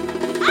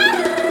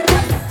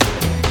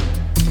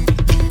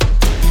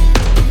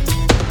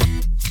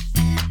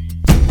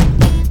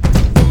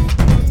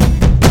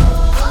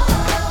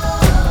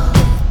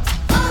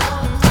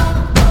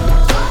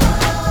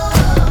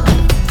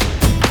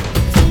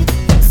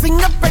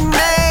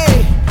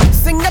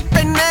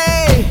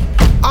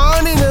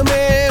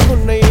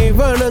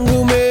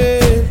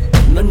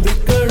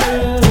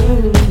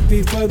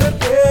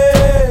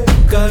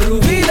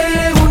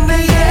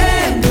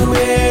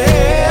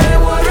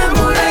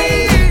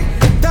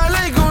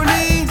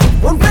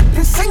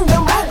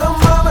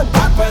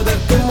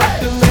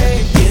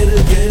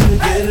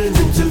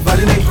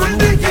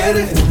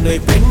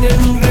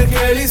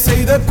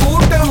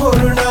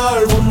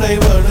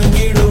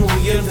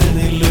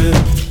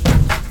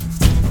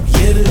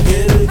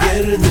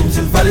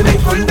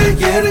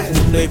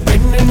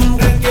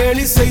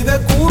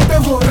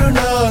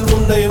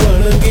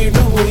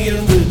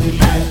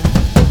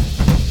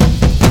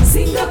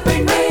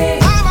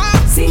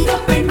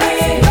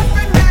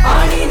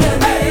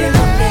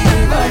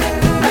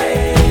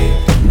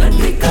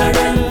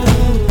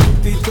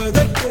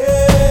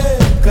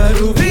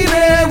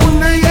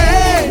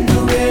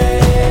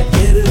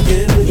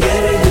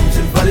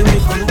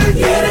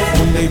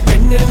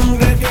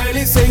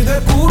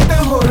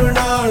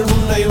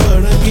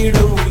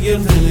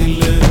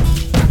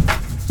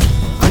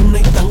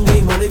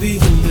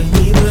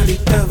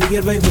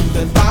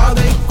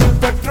 பாதைக்குள்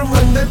பற்றும்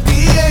அந்த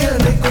தீயை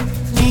அணைக்கும்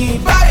நீ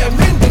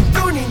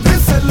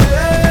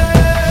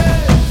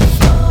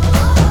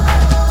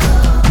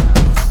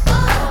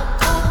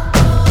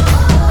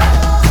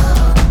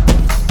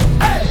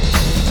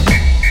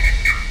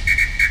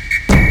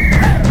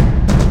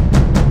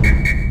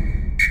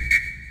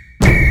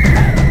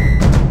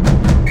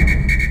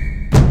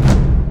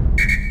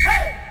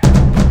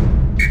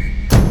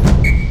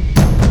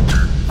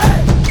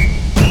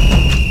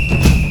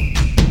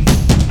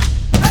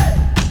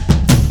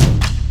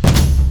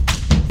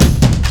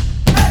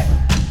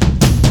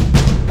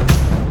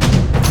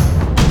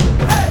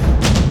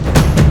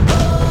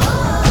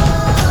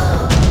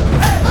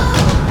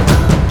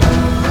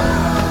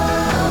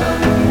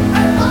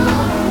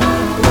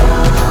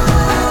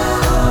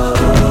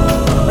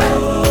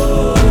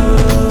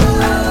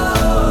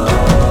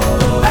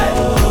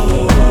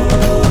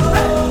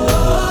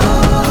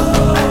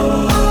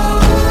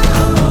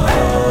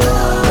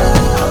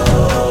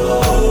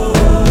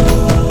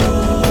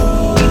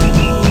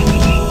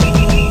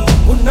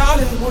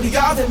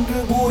என்று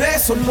ஊரே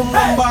சொல்லும்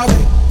நம்பாதே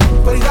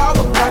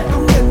பரிதாபம்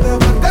காட்டும் எந்த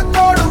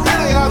வர்க்கத்தோடும்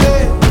இணையாதே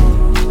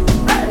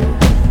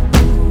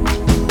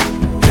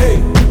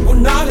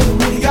உன்னாலே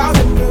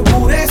முடியாதென்று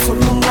ஊரே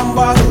சொல்லும்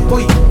நம்பாதே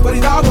பொய்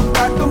பரிதாபம்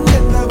காட்டும்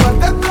எந்த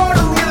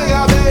வர்க்கத்தோடும்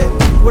இணையாதே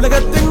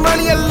உலகத்தின்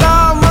வழி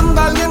எல்லாம்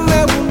வந்தால் என்ன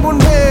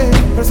முன்னே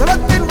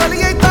பிரசவத்தின்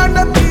வழியை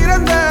தாண்ட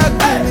பிறந்த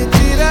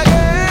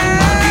சிறகே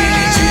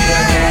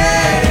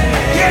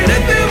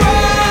எடுத்து வா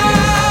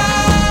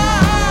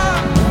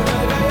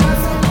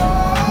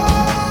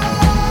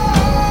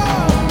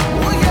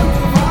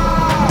உயர்ந்து வா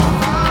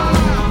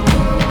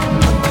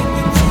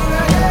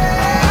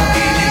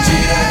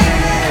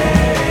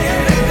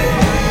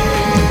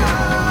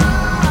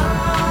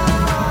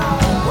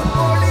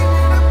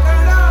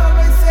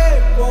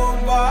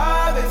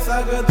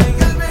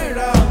சகதியில்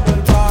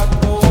விழாமல்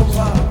பார்ப்போம்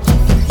வா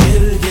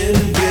ஏறு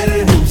ஏறு ஏறு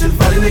நெஞ்சில்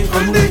பறிவை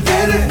கொண்டு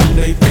ஏறு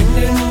உன்னை பெண்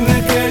என்று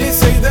கேலி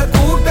செய்த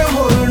கூட்டம்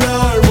ஒரு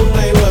நாள்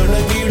உன்னை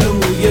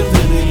வணங்கிடும்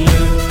உயர்ந்து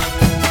நில்லு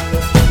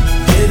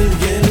ஏறு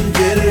ஏறு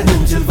ஏறு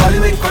நெஞ்சில்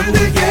பறிவை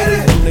கொண்டு ஏறு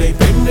உன்னை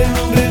பெண்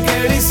என்று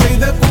கேலி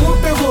செய்த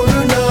கூட்டம்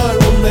ஒரு நாள்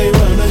உன்னை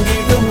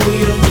வணங்கிடும்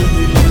உயர்ந்து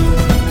நில்லு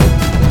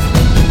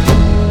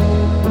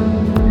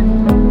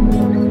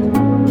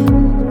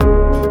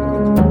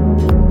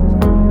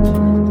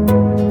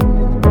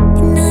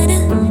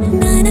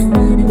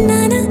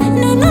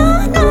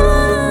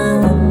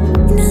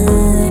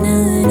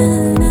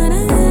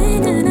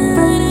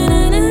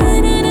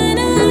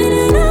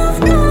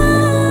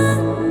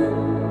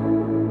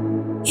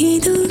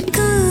இது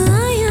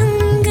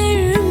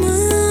காயங்கள்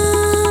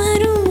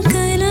மாறும்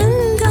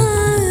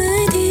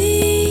கலங்காதே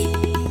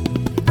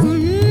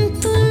உன்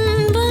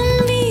துன்பம்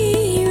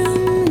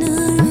வீழும்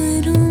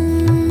நகரும்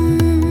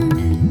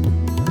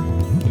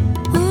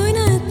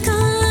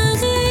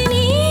உனக்காக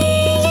நீயே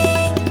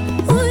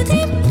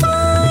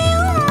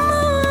உதிப்பாயும்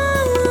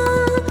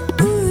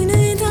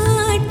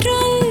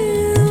உனதாற்றல்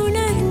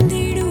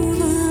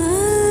உணர்ந்திடுவாய்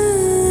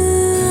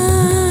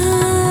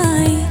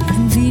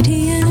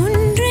விடியல்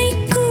ஒன்றை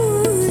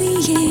கூறி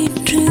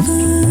ஏற்றுவாய்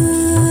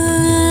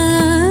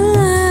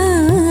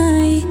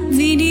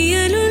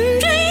விடியல்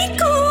ஒன்றை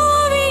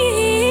கூறி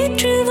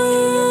ஏற்றுவாய்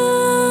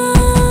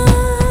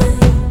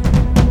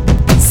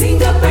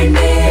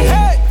சிங்கப்பெண்ணே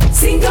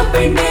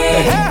சிங்கப்பெண்ணே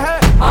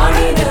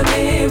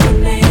ஆணினமே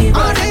உன்னை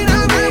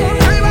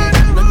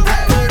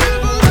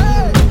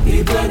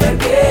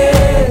இப்பதற்கே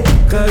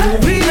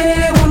கருவிலே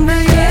உன்னை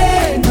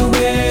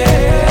ஏந்துவே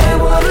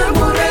ஒரு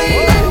முறை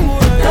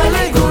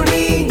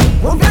தலைகுனி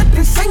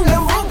உங்கட்டு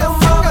சிங்கம்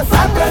முகமாக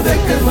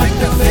பார்த்ததற்கு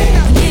மட்டுமே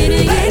ஏறு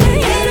ஏறு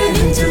ஏறு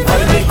நெஞ்சில்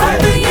பறவை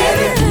கொண்டு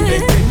ஏறு என்று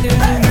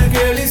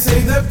கேலி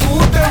செய்த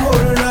கூட்டம்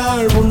ஒரு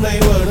நாள் உன்னை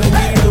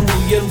வணங்கிடும்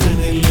உயர்ந்து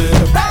நில்லு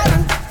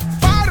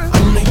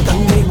அன்னை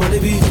தங்கை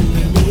மனைவி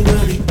என்று நீ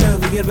நடித்த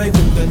வியர்வை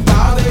உங்கள்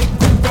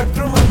தாதைக்கும்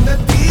பற்றும் அந்த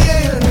தீயை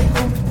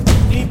அணைக்கும்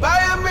நீ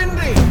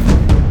பயமின்றி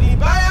நீ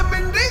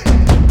பயமின்றி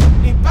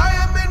நீ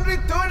பயமின்றி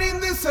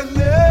துணிந்து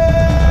செல்லு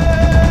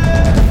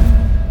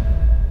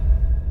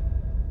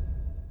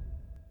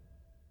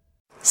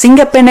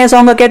சிங்கப்பெண்ணே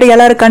சாங்கை கேட்டு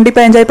எல்லாரும்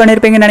கண்டிப்பாக என்ஜாய்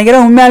பண்ணியிருப்பீங்கன்னு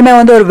நினைக்கிறேன். உண்மையாலுமே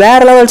வந்து ஒரு வேற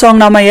லெவல்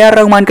சாங் நம்ம ஏஆர்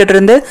ரஹ்மான் கிட்ட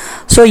இருந்து.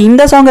 ஸோ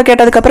இந்த சாங்கை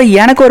கேட்டதுக்கப்புறம்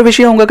எனக்கு ஒரு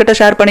விஷயம் உங்ககிட்ட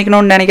ஷேர்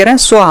பண்ணிக்கணும்னு நினைக்கிறேன்.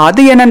 ஸோ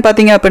அது என்னன்னு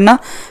பார்த்தீங்க அப்படின்னா,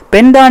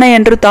 பெண்தானே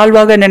என்று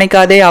தாழ்வாக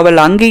நினைக்காதே, அவள்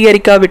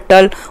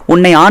அங்கீகரிக்காவிட்டால்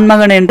உன்னை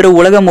ஆண்மகன் என்று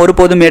உலகம்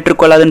ஒருபோதும்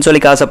ஏற்றுக்கொள்ளாதுன்னு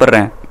சொல்லி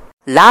ஆசைப்படுறேன்.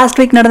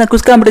 லாஸ்ட் வீக் நடந்த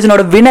குஸ்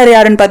காம்படிஷனோட வினர்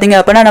யாருன்னு பார்த்தீங்க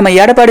அப்படின்னா நம்ம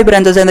எடப்பாடி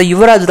பிரான்ச்சை சேர்ந்த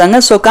யுவராஜ்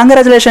தாங்க. So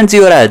congratulations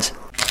Yuvraj.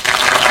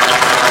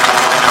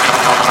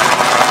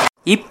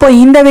 இப்போ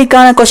இந்த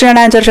வீக்கான கொஸ்டின்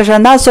அண்ட் ஆன்சர்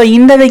செஷன் தான். ஸோ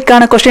இந்த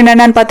வீக்கான கொஸ்டின்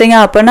என்னன்னு பார்த்தீங்க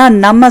அப்படின்னா,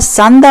 நம்ம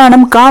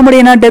சந்தானம்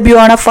காமெடியனா டெபியூ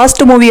ஆன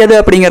ஃபர்ஸ்ட் மூவி எது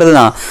அப்படிங்கிறது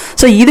தான்.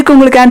 ஸோ இதுக்கு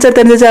உங்களுக்கு ஆன்சர்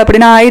தெரிஞ்சிச்சு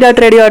அப்படின்னா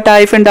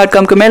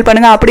i.radio@ifin.com மெயில்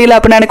பண்ணுங்க. அப்படி இல்லை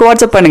அப்படின்னா எனக்கு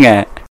வாட்ஸ்அப் பண்ணுங்க.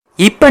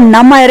 இப்போ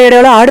நம்ம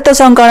ரேடியோவில் அடுத்த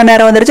சாங்கான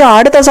நேரம் வந்துருச்சு.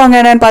 அடுத்த சாங்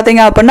என்னன்னு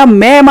பார்த்தீங்க அப்படின்னா,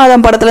 மே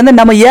மாதம் படத்துலேருந்து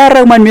நம்ம ஏஆர்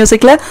ரஹ்மான்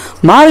மியூசிக்ல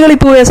மார்கழி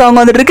பூவே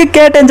சாங் வந்துட்டு இருக்கு.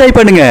 கேட்டு என்ஜாய்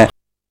பண்ணுங்க.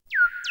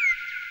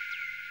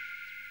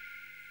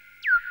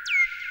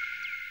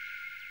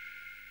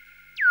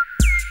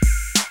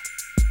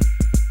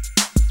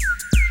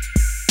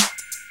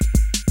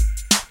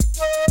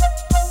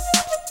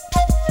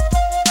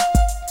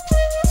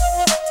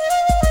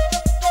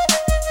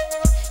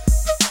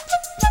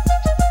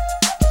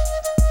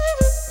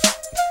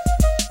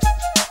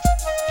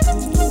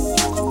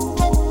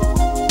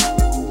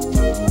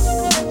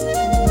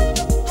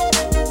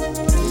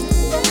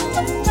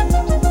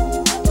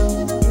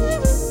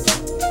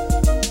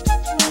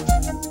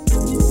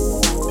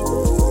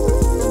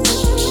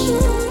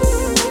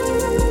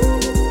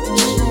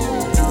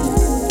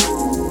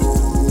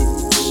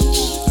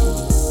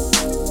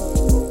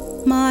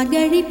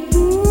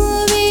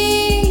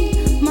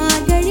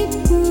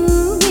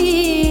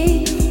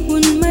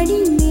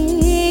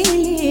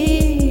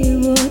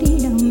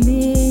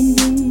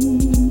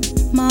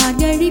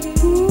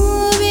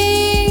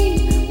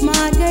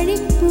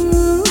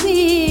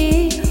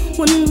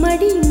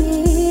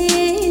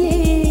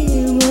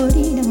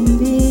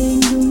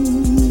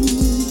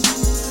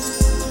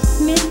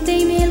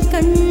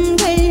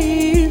 கண்கள்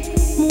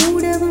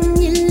மூடவும்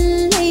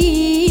இல்லை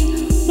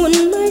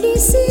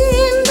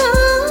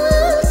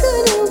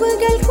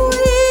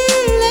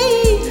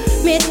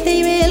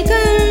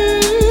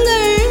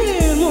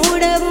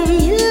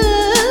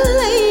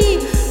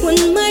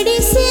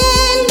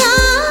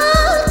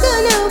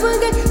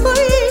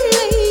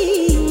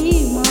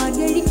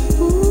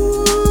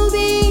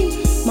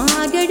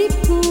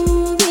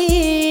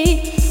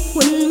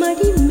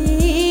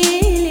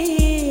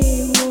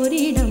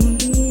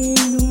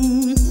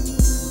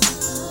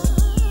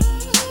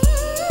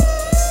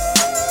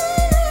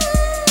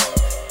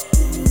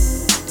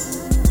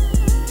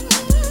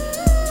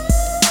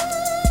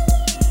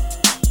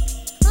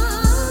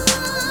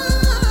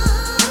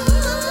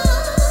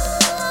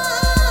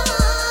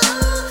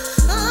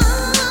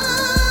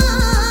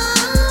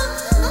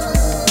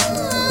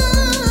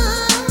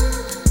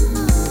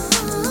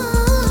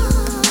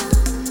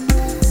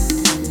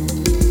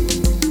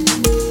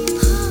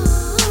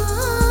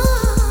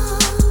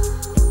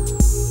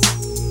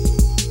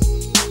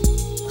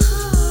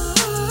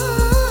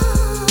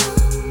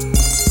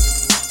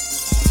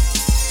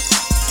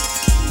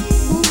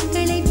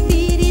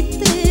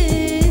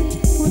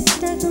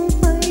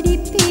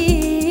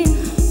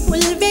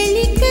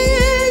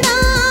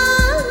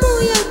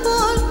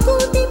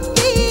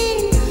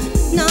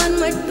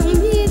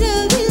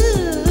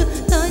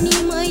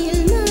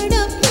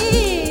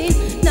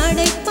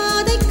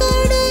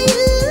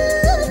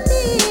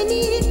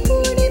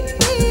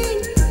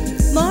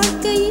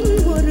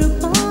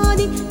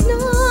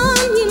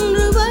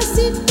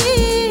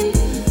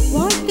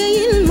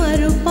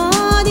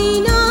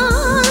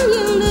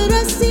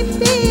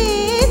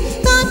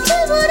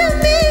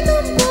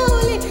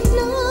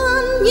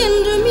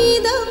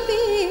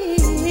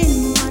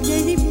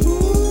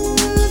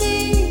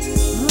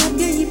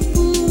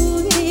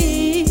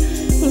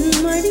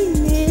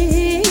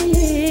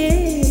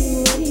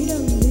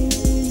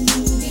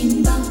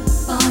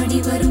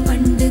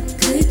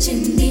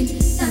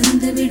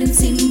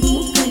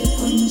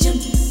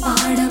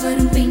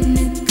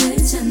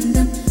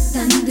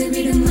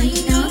தந்துவிடும்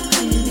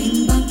மைனாக்கள்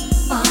வெண்பம்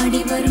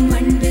பாடி வரும்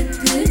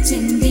வண்டுக்கு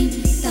செந்தை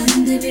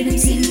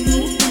தந்துவிடும்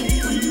செங்கூக்கள்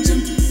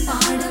கொஞ்சம்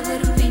பாட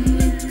வரும்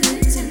பெண்ணுக்கு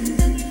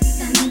சந்தம்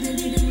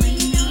தந்துவிடும்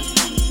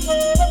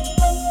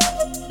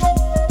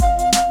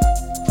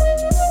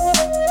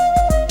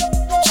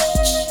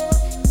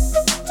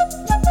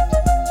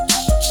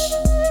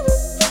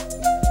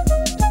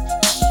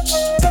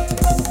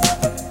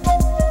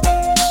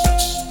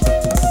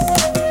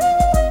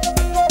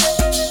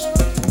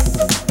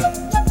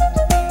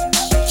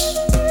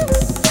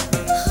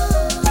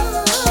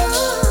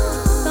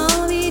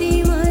காவிரி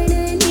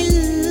மணலில்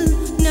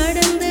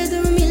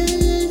நடந்ததும்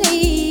இல்லை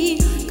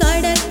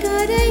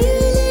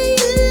கடற்கரையில்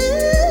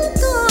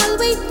கால்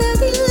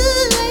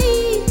வைத்ததில்லை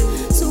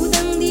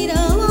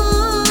சுதந்திரவானில்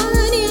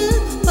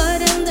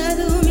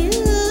பறந்ததும்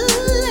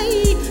இல்லை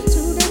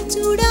சுட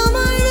சுட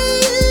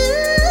மழையில்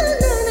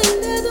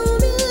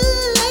நனைந்ததும்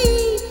இல்லை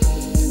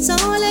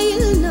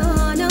சாலையில்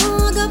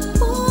நானாக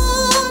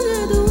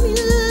போனதும்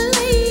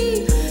இல்லை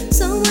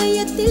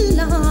சமயத்தில்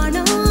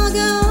நானாக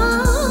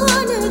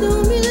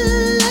ஆனதும்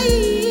இல்லை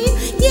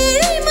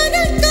ஏழை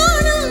மகள்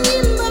காணும்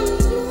இன்பம்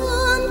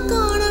நான்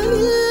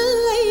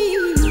காணவில்லை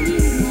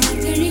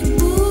மார்கழிப்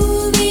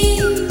பூவே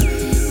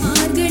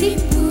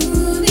மார்கழிப்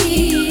பூவே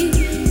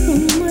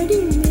உம்மடி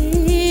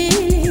மேலே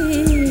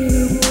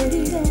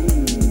ஓரிடம்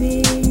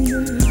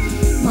வேண்டும்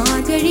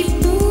மார்கழிப்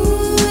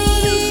பூவே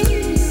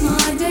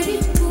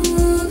மார்கழிப்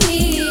பூவே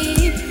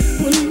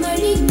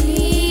உன்மடி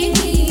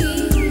மேலே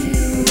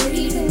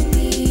ஓரிடம்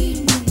வேண்டும்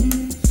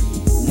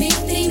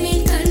மெத்தை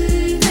மேல்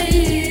கண்கள்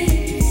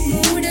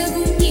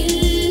மூடவும்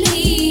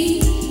இல்லை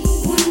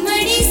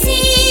உன்மடி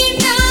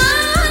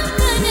சேர்ந்தால்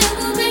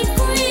கனவுகள்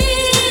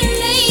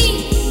கொள்ளை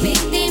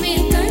மெத்தை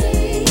மேல்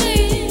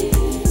கண்கள்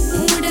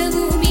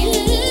மூடவும்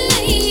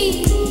இல்லை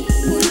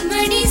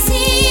உன்மடி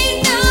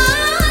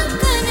சேர்ந்தால்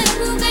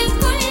கனவுகள்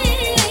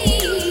கொள்ளை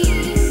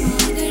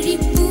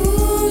மார்கழிப்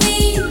பூவே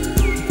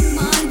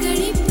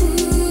மார்கழிப்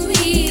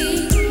பூவே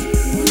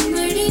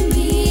உன்மடி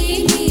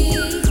மேலே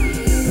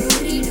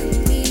ஓரிடம்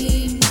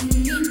வேண்டும்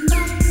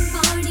என்பார்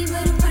பாடி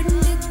வரும்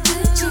பண்ணுக்கு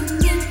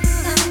சொந்தம்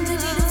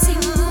தந்துவிடும்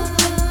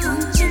செங்கோக்கள்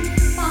கொஞ்சம்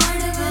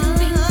பாட வரும்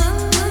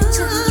பெண்ணுக்கு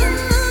சொந்தம்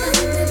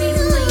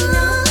தந்துவிடும்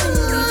மைனாக்கள்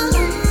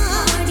வெண்பம்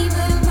பாடி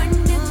வரும்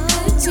பண்ணுக்கு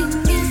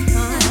சொந்தம்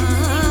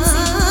தந்துவிடும்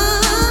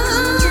செங்கோக்கள்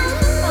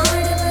கொஞ்சம்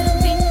பாட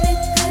வரும்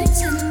பெண்ணுக்கு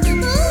சொந்தம்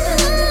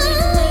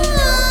தந்துவிடும்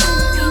மைனாக்கள்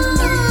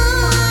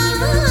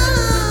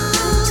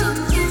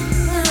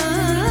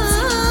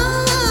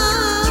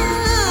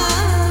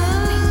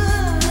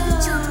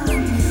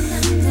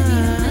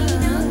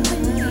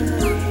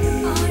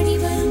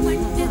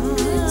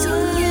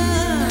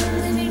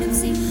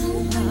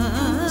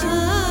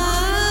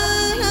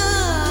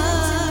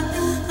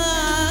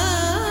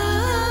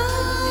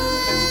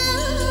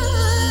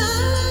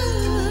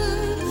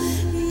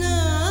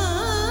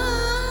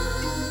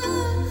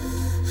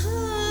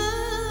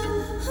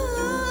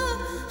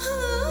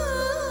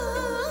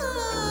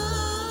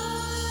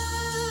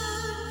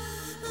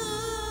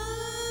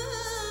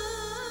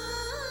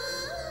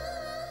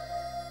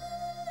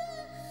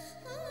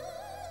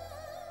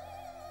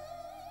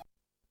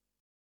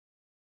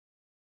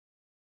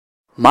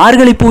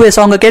மார்கழி பூவே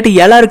சாங்க கேட்டு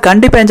எல்லாரும்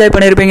கண்டிப்பா என்ஜாய்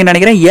பண்ணிருப்பீங்கன்னு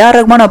நினைக்கிறேன். ஏஆர்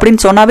ரஹ்மான்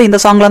அப்படின்னு சொன்னாவே இந்த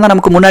சாங்ல தான்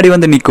நமக்கு முன்னாடி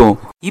வந்து நிக்கும்.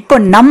 இப்போ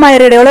நம்ம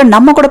ரேடியோல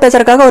நம்ம கூட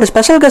பேசுறதுக்காக ஒரு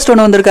ஸ்பெஷல் கெஸ்ட்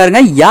ஒன்று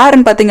வந்திருக்காருங்க.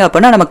 யாருன்னு பாத்தீங்க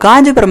அப்படின்னா நம்ம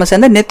காஞ்சிபுரம்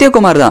சேர்ந்த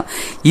நித்யகுமார் தான்.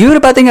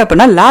 இவர் பாத்தீங்க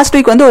அப்படின்னா லாஸ்ட்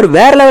வீக் வந்து ஒரு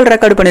வேற லெவல்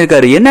ரெக்கார்ட்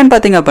பண்ணிருக்காரு. என்னன்னு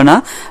பாத்தீங்க அப்படின்னா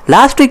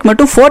லாஸ்ட் வீக்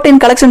மட்டும்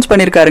 14 கலெக்ஷன்ஸ்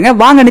பண்ணிருக்காருங்க.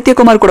 வாங்க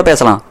நித்யகுமார் கூட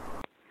பேசலாம்.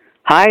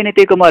 Hi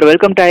Nithyakumar,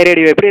 welcome to I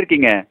radio. எப்படி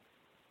இருக்கீங்க?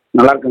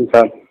 நல்லா இருக்குங்க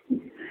சார்.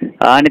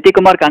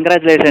 நித்யகுமார்,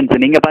 கங்க்ராச்சுலேஷன்ஸ்.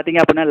 நீங்க பாத்தீங்க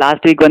அப்படின்னா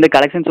லாஸ்ட் வீக் வந்து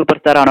கலெக்ஷன் சூப்பர்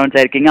ஸ்டார் அனௌன்ஸ்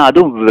ஆயிருக்கீங்க.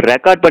 அதுவும்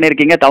ரெக்கார்ட்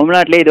பண்ணிருக்கீங்க.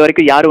 தமிழ்நாட்டிலே இது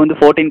வரைக்கும் யாரும் வந்து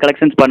 14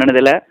 collections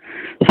பண்ணனதில்ல.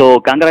 So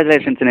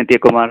congratulations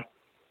Nithyakumar.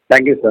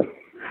 Thank you sir.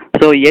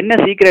 So என்ன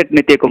சீக்ரெட்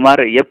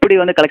நித்யகுமார், எப்படி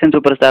வந்து கலெக்ஷன்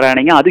சூப்பர் ஸ்டார்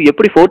ஆனீங்க? அது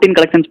எப்படி 14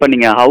 கலெக்ஷன்ஸ்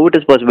பண்ணீங்க? How it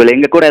is possible?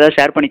 எங்க கூட ஏதாவது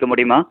ஷேர் பண்ணிக்க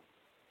முடியுமா?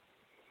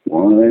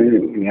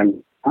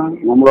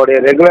 நம்மளுடைய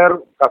ரெகுலர்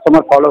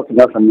கஸ்டமர் ஃபாலோஸ்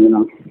தான் சொன்னீங்கன்னா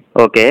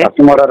ஓகே.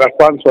 கஸ்டமரோட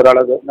ரெஸ்பான்ஸ் ஒரு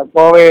அளவு இந்த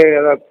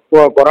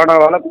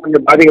கொரோனாவால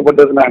கொஞ்சம்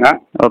பாதிக்கப்பட்டு இருந்தாங்க.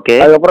 ஓகே.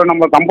 அதுக்கப்புறம்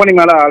நம்ம கம்பெனி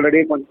மேல ஆல்ரெடி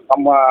கொஞ்சம்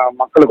நம்ம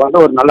மக்களுக்கு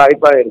வந்து ஒரு நல்ல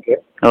அபிப்பிராயம் இருக்கு.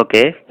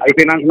 ஓகே.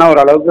 ஐஃபைனான்ஸ்னா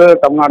ஒரு அளவுக்கு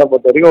தமிழ்நாடை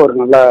பொறுத்த வரைக்கும் ஒரு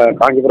நல்ல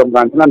காஞ்சிபுரம்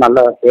பிரான்ச்னா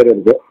நல்ல பேர்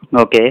இருக்கு.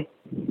 ஓகே.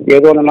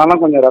 எது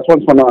ஒன்றுனாலும் கொஞ்சம்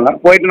ரெஸ்பான்ஸ் பண்ணுவாங்க.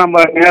 போயிட்டு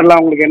நம்ம நேரில்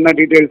அவங்களுக்கு என்ன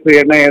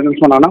டீட்டெயில்ஸ் என்ன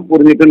ஏதுன்னு சொன்னாங்கன்னா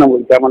புரிஞ்சுட்டு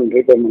நம்மளுக்கு பேமெண்ட்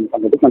ரீபேமெண்ட்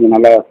பண்ணுறதுக்கு கொஞ்சம்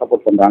நல்லா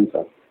சப்போர்ட் பண்ணுறாங்க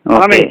சார்.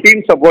 அதனால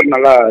டீம் சப்போர்ட்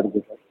நல்லா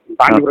இருக்கு சார்.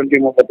 காஞ்சிபுரம்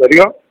டீமை பொறுத்த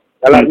வரைக்கும்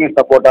எல்லாருமே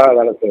சப்போர்ட்டாக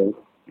வேலை செய்யுது.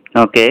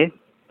 ஓகே.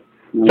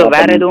 ஸோ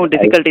வேற எதுவும்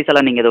டிஃபிகல்ட்டிஸ்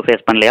எல்லாம் நீங்கள் எதுவும்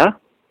ஃபேஸ் பண்ணலையா?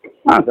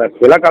 சார்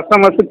சில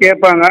கஸ்டமர்ஸ்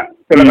கேட்பாங்க,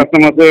 சில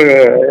கஸ்டமர்ஸ்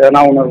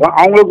எதனா ஒன்று இருக்கும்,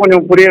 அவங்களுக்கு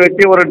கொஞ்சம் புரிய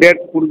வச்சு ஒரு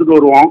டேட் கொடுத்துட்டு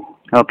வருவோம்.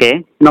 ஓகே.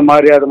 இந்த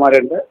மாதிரி அது மாதிரி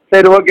இருந்து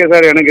சரி ஓகே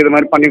சார் எனக்கு இது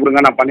மாதிரி பண்ணி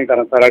கொடுங்க நான் பண்ணி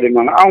தரேன் சார்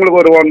அப்படின்வாங்க.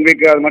 அவங்களுக்கு ஒரு 1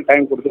 வீக் அது மாதிரி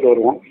டைம் கொடுத்துட்டு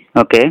வருவோம்.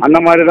 ஓகே.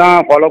 அந்த மாதிரி தான்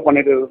ஃபாலோ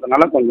பண்ணிட்டு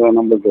இருக்கிறதுனால கொஞ்சம்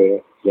நம்மளுக்கு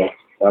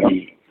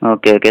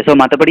ஓகே ஓகே. ஸோ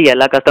மற்றபடி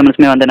எல்லா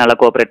கஸ்டமர்ஸுமே வந்து நல்லா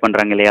கோஆப்ரேட்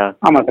பண்ணுறாங்க இல்லையா?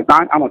 ஆமாம்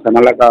சார். ஆமாம் சார்,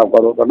 நல்லா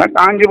பண்ணேன்.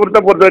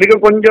 காஞ்சிபுரத்தை பொறுத்த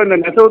வரைக்கும் கொஞ்சம் இந்த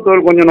நெசவு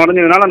தொழில் கொஞ்சம்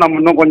நுழைஞ்சதுனால நம்ம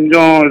இன்னும்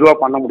கொஞ்சம் இதுவாக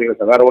பண்ண முடியல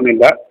சார். வேறு ஒன்றும்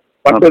இல்லை.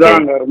 பட்டு தான்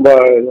அங்கே ரொம்ப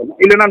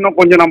இல்லைன்னா இன்னும்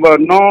கொஞ்சம் நம்ம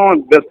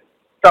இன்னும்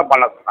பெஸ்ட்டாக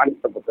பண்ணலாம் சார்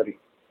காஞ்சிபுரத்தை பொறுத்த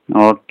வரைக்கும்.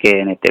 Okay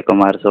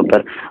Nithyakumar,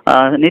 super.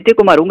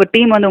 நித்யகுமார், உங்கள்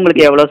டீம் வந்து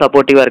உங்களுக்கு எவ்வளோ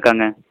சப்போர்ட்டிவாக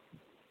இருக்காங்க?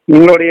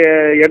 எங்களுடைய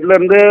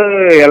ஹெட்லேருந்து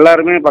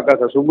எல்லாருமே பக்கா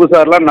சார். சுப்பு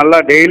சார்லாம் நல்லா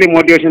டெய்லி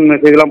மோட்டிவேஷன்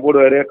மெசேஜ்லாம்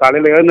போடுவார்.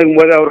 காலையில்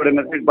எழுந்துக்கும் போது அவருடைய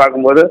மெசேஜ்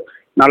பார்க்கும்போது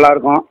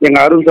நல்லாயிருக்கும்.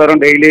 எங்கள் அருண்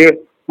சாரும் டெய்லி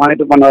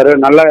மானிட்டர் பண்ணுவார்.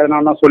 நல்லா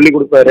எதனா சொல்லி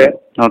கொடுப்பாரு.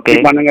 ஓகே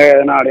பண்ணுங்க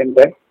எதனா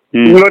அப்படின்ட்டு.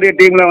 உங்களுடைய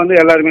டீமில் வந்து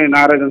எல்லாருமே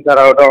நாராயணன்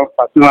சார் ஆகட்டும்,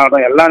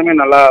 பசங்களாகட்டும், எல்லாருமே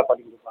நல்லா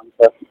பண்ணி கொடுப்பாங்க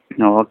சார்.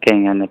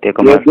 ஓகேங்க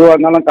நித்யகுமார். எதுவாக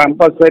இருந்தாலும்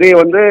கம்பல்சரி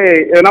வந்து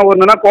எதனா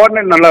ஒன்றுனா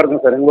கோஆர்டினேட் நல்லா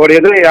இருக்கும் சார்.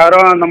 எங்களுடைய இது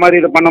யாரும் அந்த மாதிரி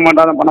இது பண்ண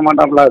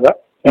மாட்டாங்களா இல்லை,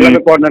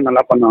 எல்லாமே கோஆர்டினேட்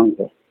நல்லா பண்ணுவாங்க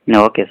sir.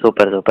 Okay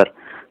super super.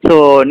 So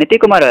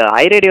Nithyakumar,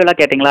 ஐ ரேடியோலாம்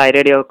கேட்டிங்களா? ஐ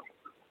ரேடியோ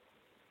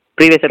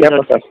ப்ரீவியஸ்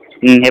எபிசோட் சார்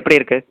எப்படி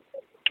இருக்கு?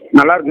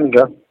 நல்லா இருக்குங்க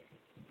sir.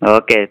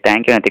 Okay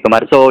thank you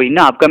Nithyakumar. So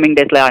இன்னும் அப்கமிங்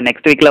டேஸில்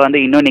நெக்ஸ்ட் வீக்கில் வந்து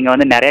இன்னும் நீங்கள்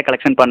வந்து நிறைய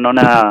கலெக்ஷன்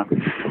பண்ணணுன்னு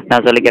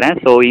நான் சொல்லிக்கிறேன்.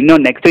 ஸோ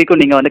இன்னும் நெக்ஸ்ட்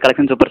வீக்கும் நீங்கள் வந்து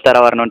கலெக்ஷன் சூப்பர்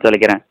ஸ்டாராக வரணும்னு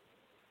சொல்லிக்கிறேன்.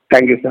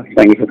 Thank you sir.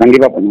 Thank you sir.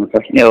 கண்டிப்பாக பண்ணுவோம்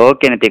sir.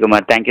 Okay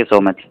Nithyakumar, thank you so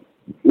much.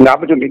 இந்த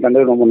ஆப்பர்ச்சுனிட்டி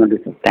தந்தது ரொம்ப நன்றி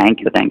sir.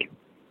 Thank you thank you.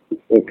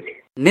 Okay.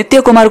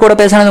 Nithyakumar கூட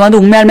பேசுனது வந்து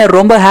உண்மையாலுமே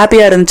ரொம்ப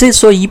ஹாப்பியா இருந்துச்சு.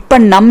 ஸோ இப்போ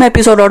நம்ம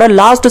எபிசோடோட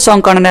லாஸ்ட்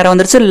சாங்கான நேரம்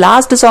வந்துருச்சு.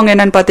 லாஸ்ட் சாங்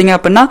என்னன்னு பாத்தீங்க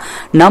அப்படின்னா,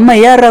 நம்ம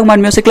ஏஆர்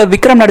ரஹ்மான் மியூசிக்ல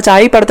விக்ரம் நடிச்ச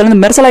ஐ படத்துல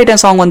இருந்து மெர்சல்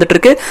ஐட்டம் சாங் வந்துட்டு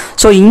இருக்கு.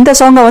 ஸோ இந்த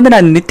சாங்கை வந்து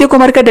நான்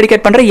நித்யகுமாருக்கே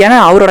டெடிகேட் பண்றேன். ஏன்னா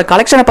அவரோட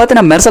கலெக்ஷனை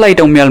பார்த்து நான் மெர்சல்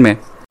ஐட்டம் உண்மையாலுமே.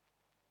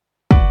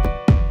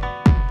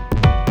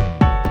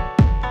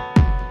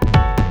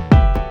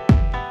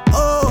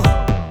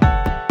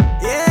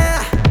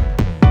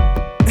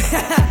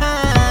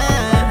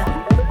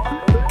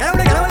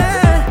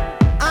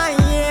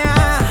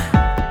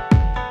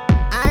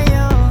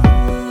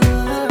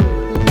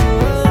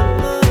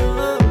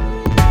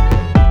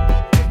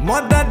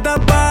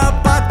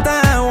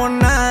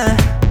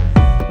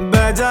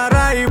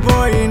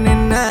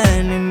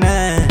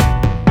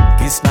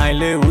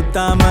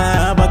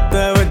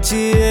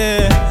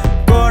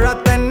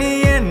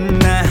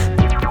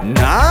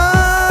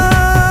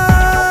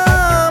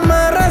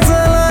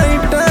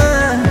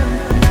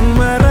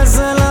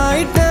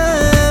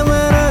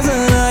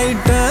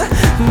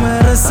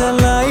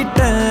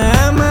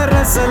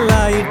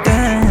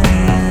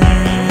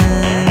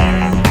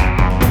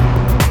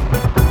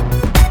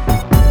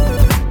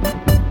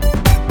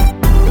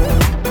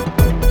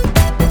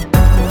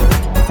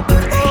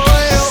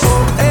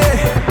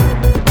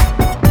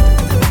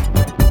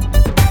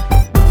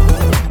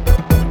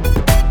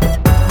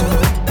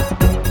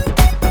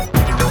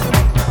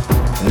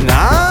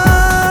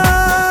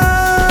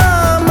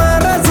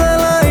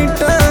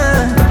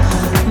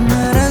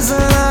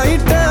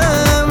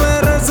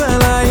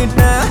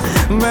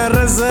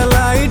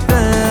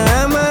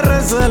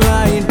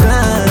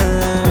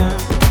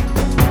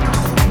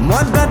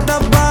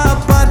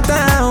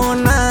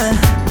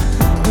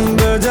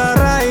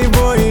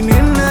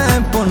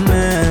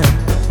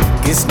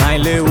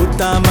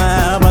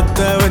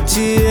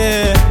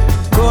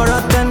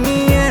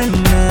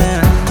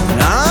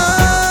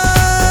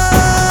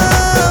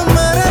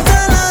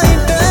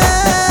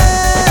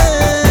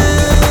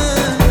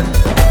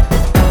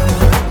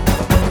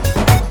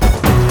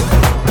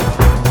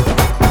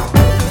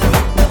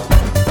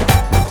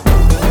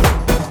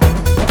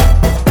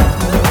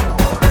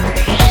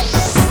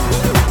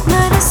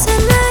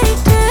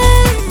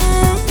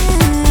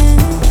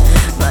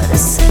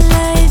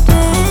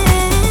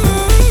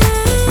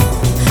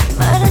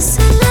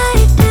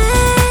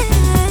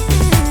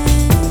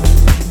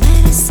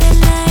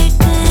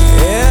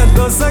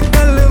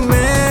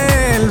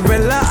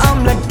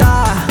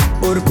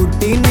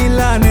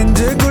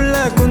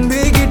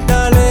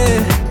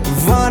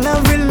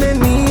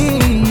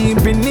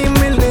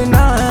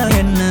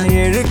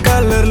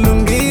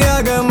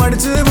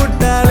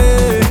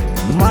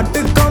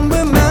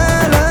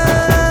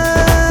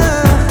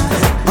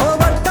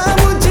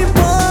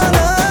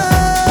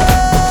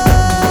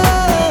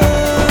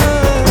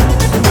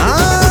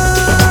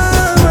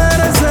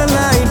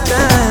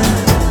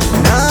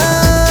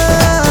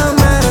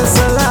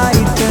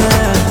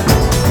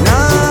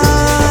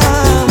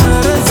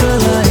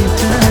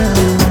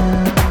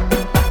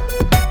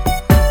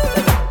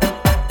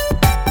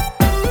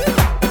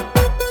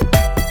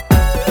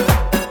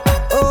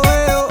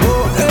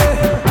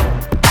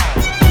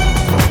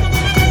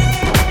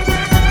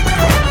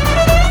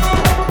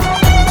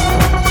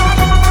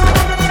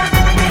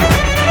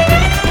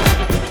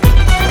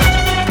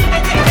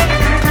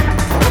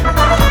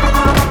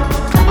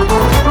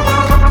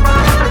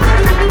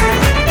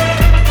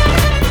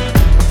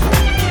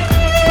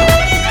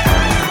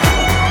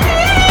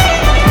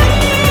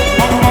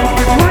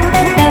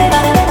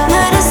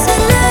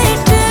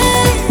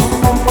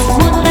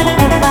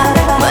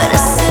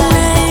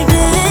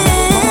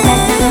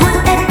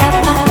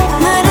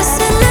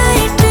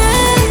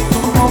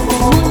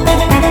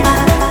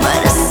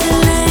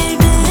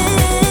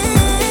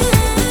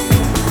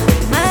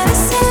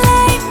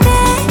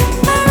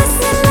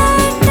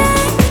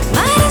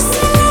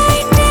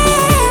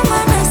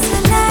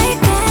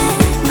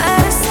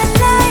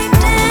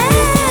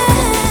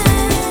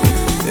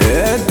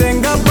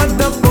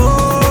 பத்த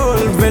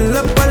போல் வெள்ள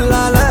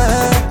பல்லால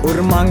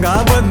ஒரு மாங்கா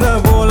பத்த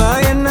போல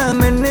என்ன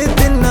மென்னு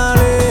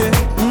தின்னாலே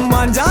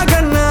மாஞ்சா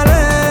கண்ணால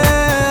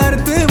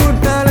அறுத்து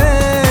விட்டாலே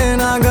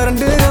நான்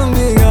கரண்டு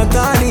கம்பி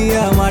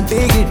தாலியா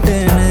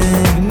மாட்டிக்கிட்டேன்னு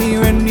நீ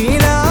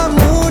வெண்ணீரா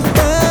மூட்ட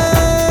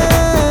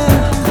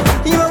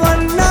இவ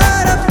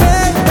வண்ணார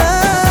பேட்ட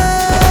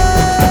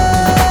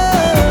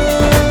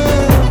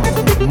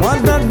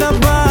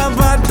மொத்தப்பா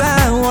பார்த்த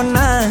ஒன்ன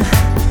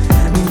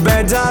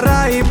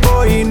பேஜாராயி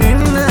போய்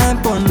நின்ன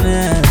பொண்ணு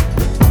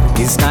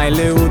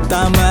ஸ்டைலு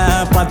ஊத்தாம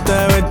பத்த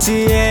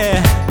வச்சியே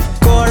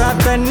கோழா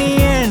தண்ணி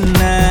என்ன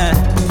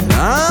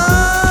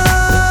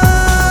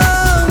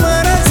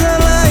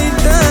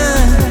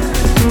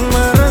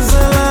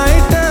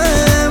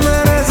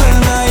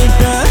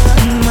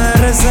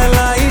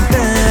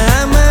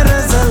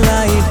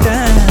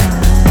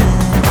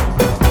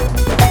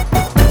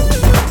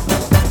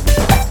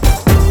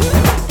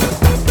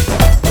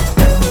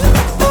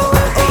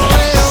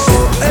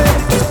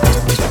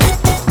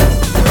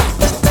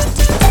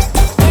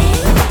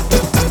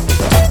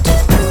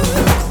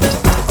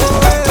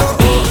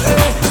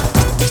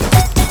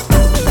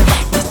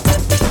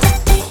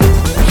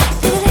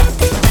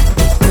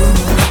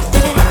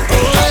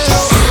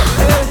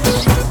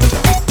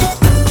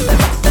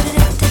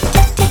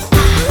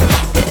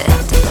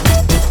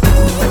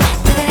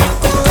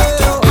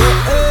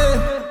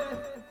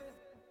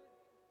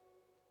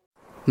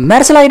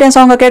மெர்சல் ஐட்டன்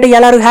சாங்கை கேட்டு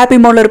எல்லாரும் ஹாப்பி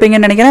மோடில்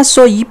இருப்பீங்கன்னு நினைக்கிறேன்.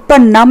 ஸோ இப்போ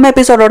நம்ம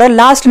எபிசோடோட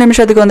லாஸ்ட்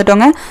நிமிஷத்துக்கு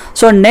வந்துட்டோங்க.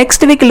 ஸோ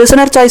நெக்ஸ்ட் வீக்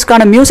லிசனர்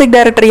சாய்ஸ்க்கான மியூசிக்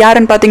டைரக்டர்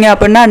யாருன்னு பார்த்தீங்க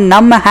அப்படின்னா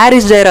நம்ம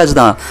ஹாரிஸ் ஜெயராஜ்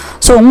தான்.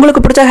 ஸோ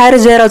உங்களுக்கு பிடிச்ச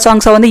ஹாரிஸ் ஜெயராஜ்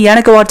சாங்ஸை வந்து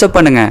எனக்கு வாட்ஸ்அப்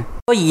பண்ணுங்க.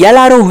 ஸோ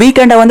எல்லாரும்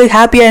வீக்கெண்டை வந்து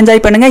ஹாப்பியாக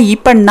என்ஜாய் பண்ணுங்க.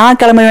 இப்போ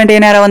நான் கிளம்ப வேண்டிய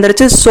நேரம்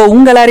வந்துருச்சு. ஸோ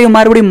உங்கள் எல்லாரையும்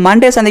மறுபடியும்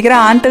மண்டே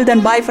சந்திக்கிறேன். Until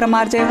then, bye from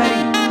RJ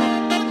Hari.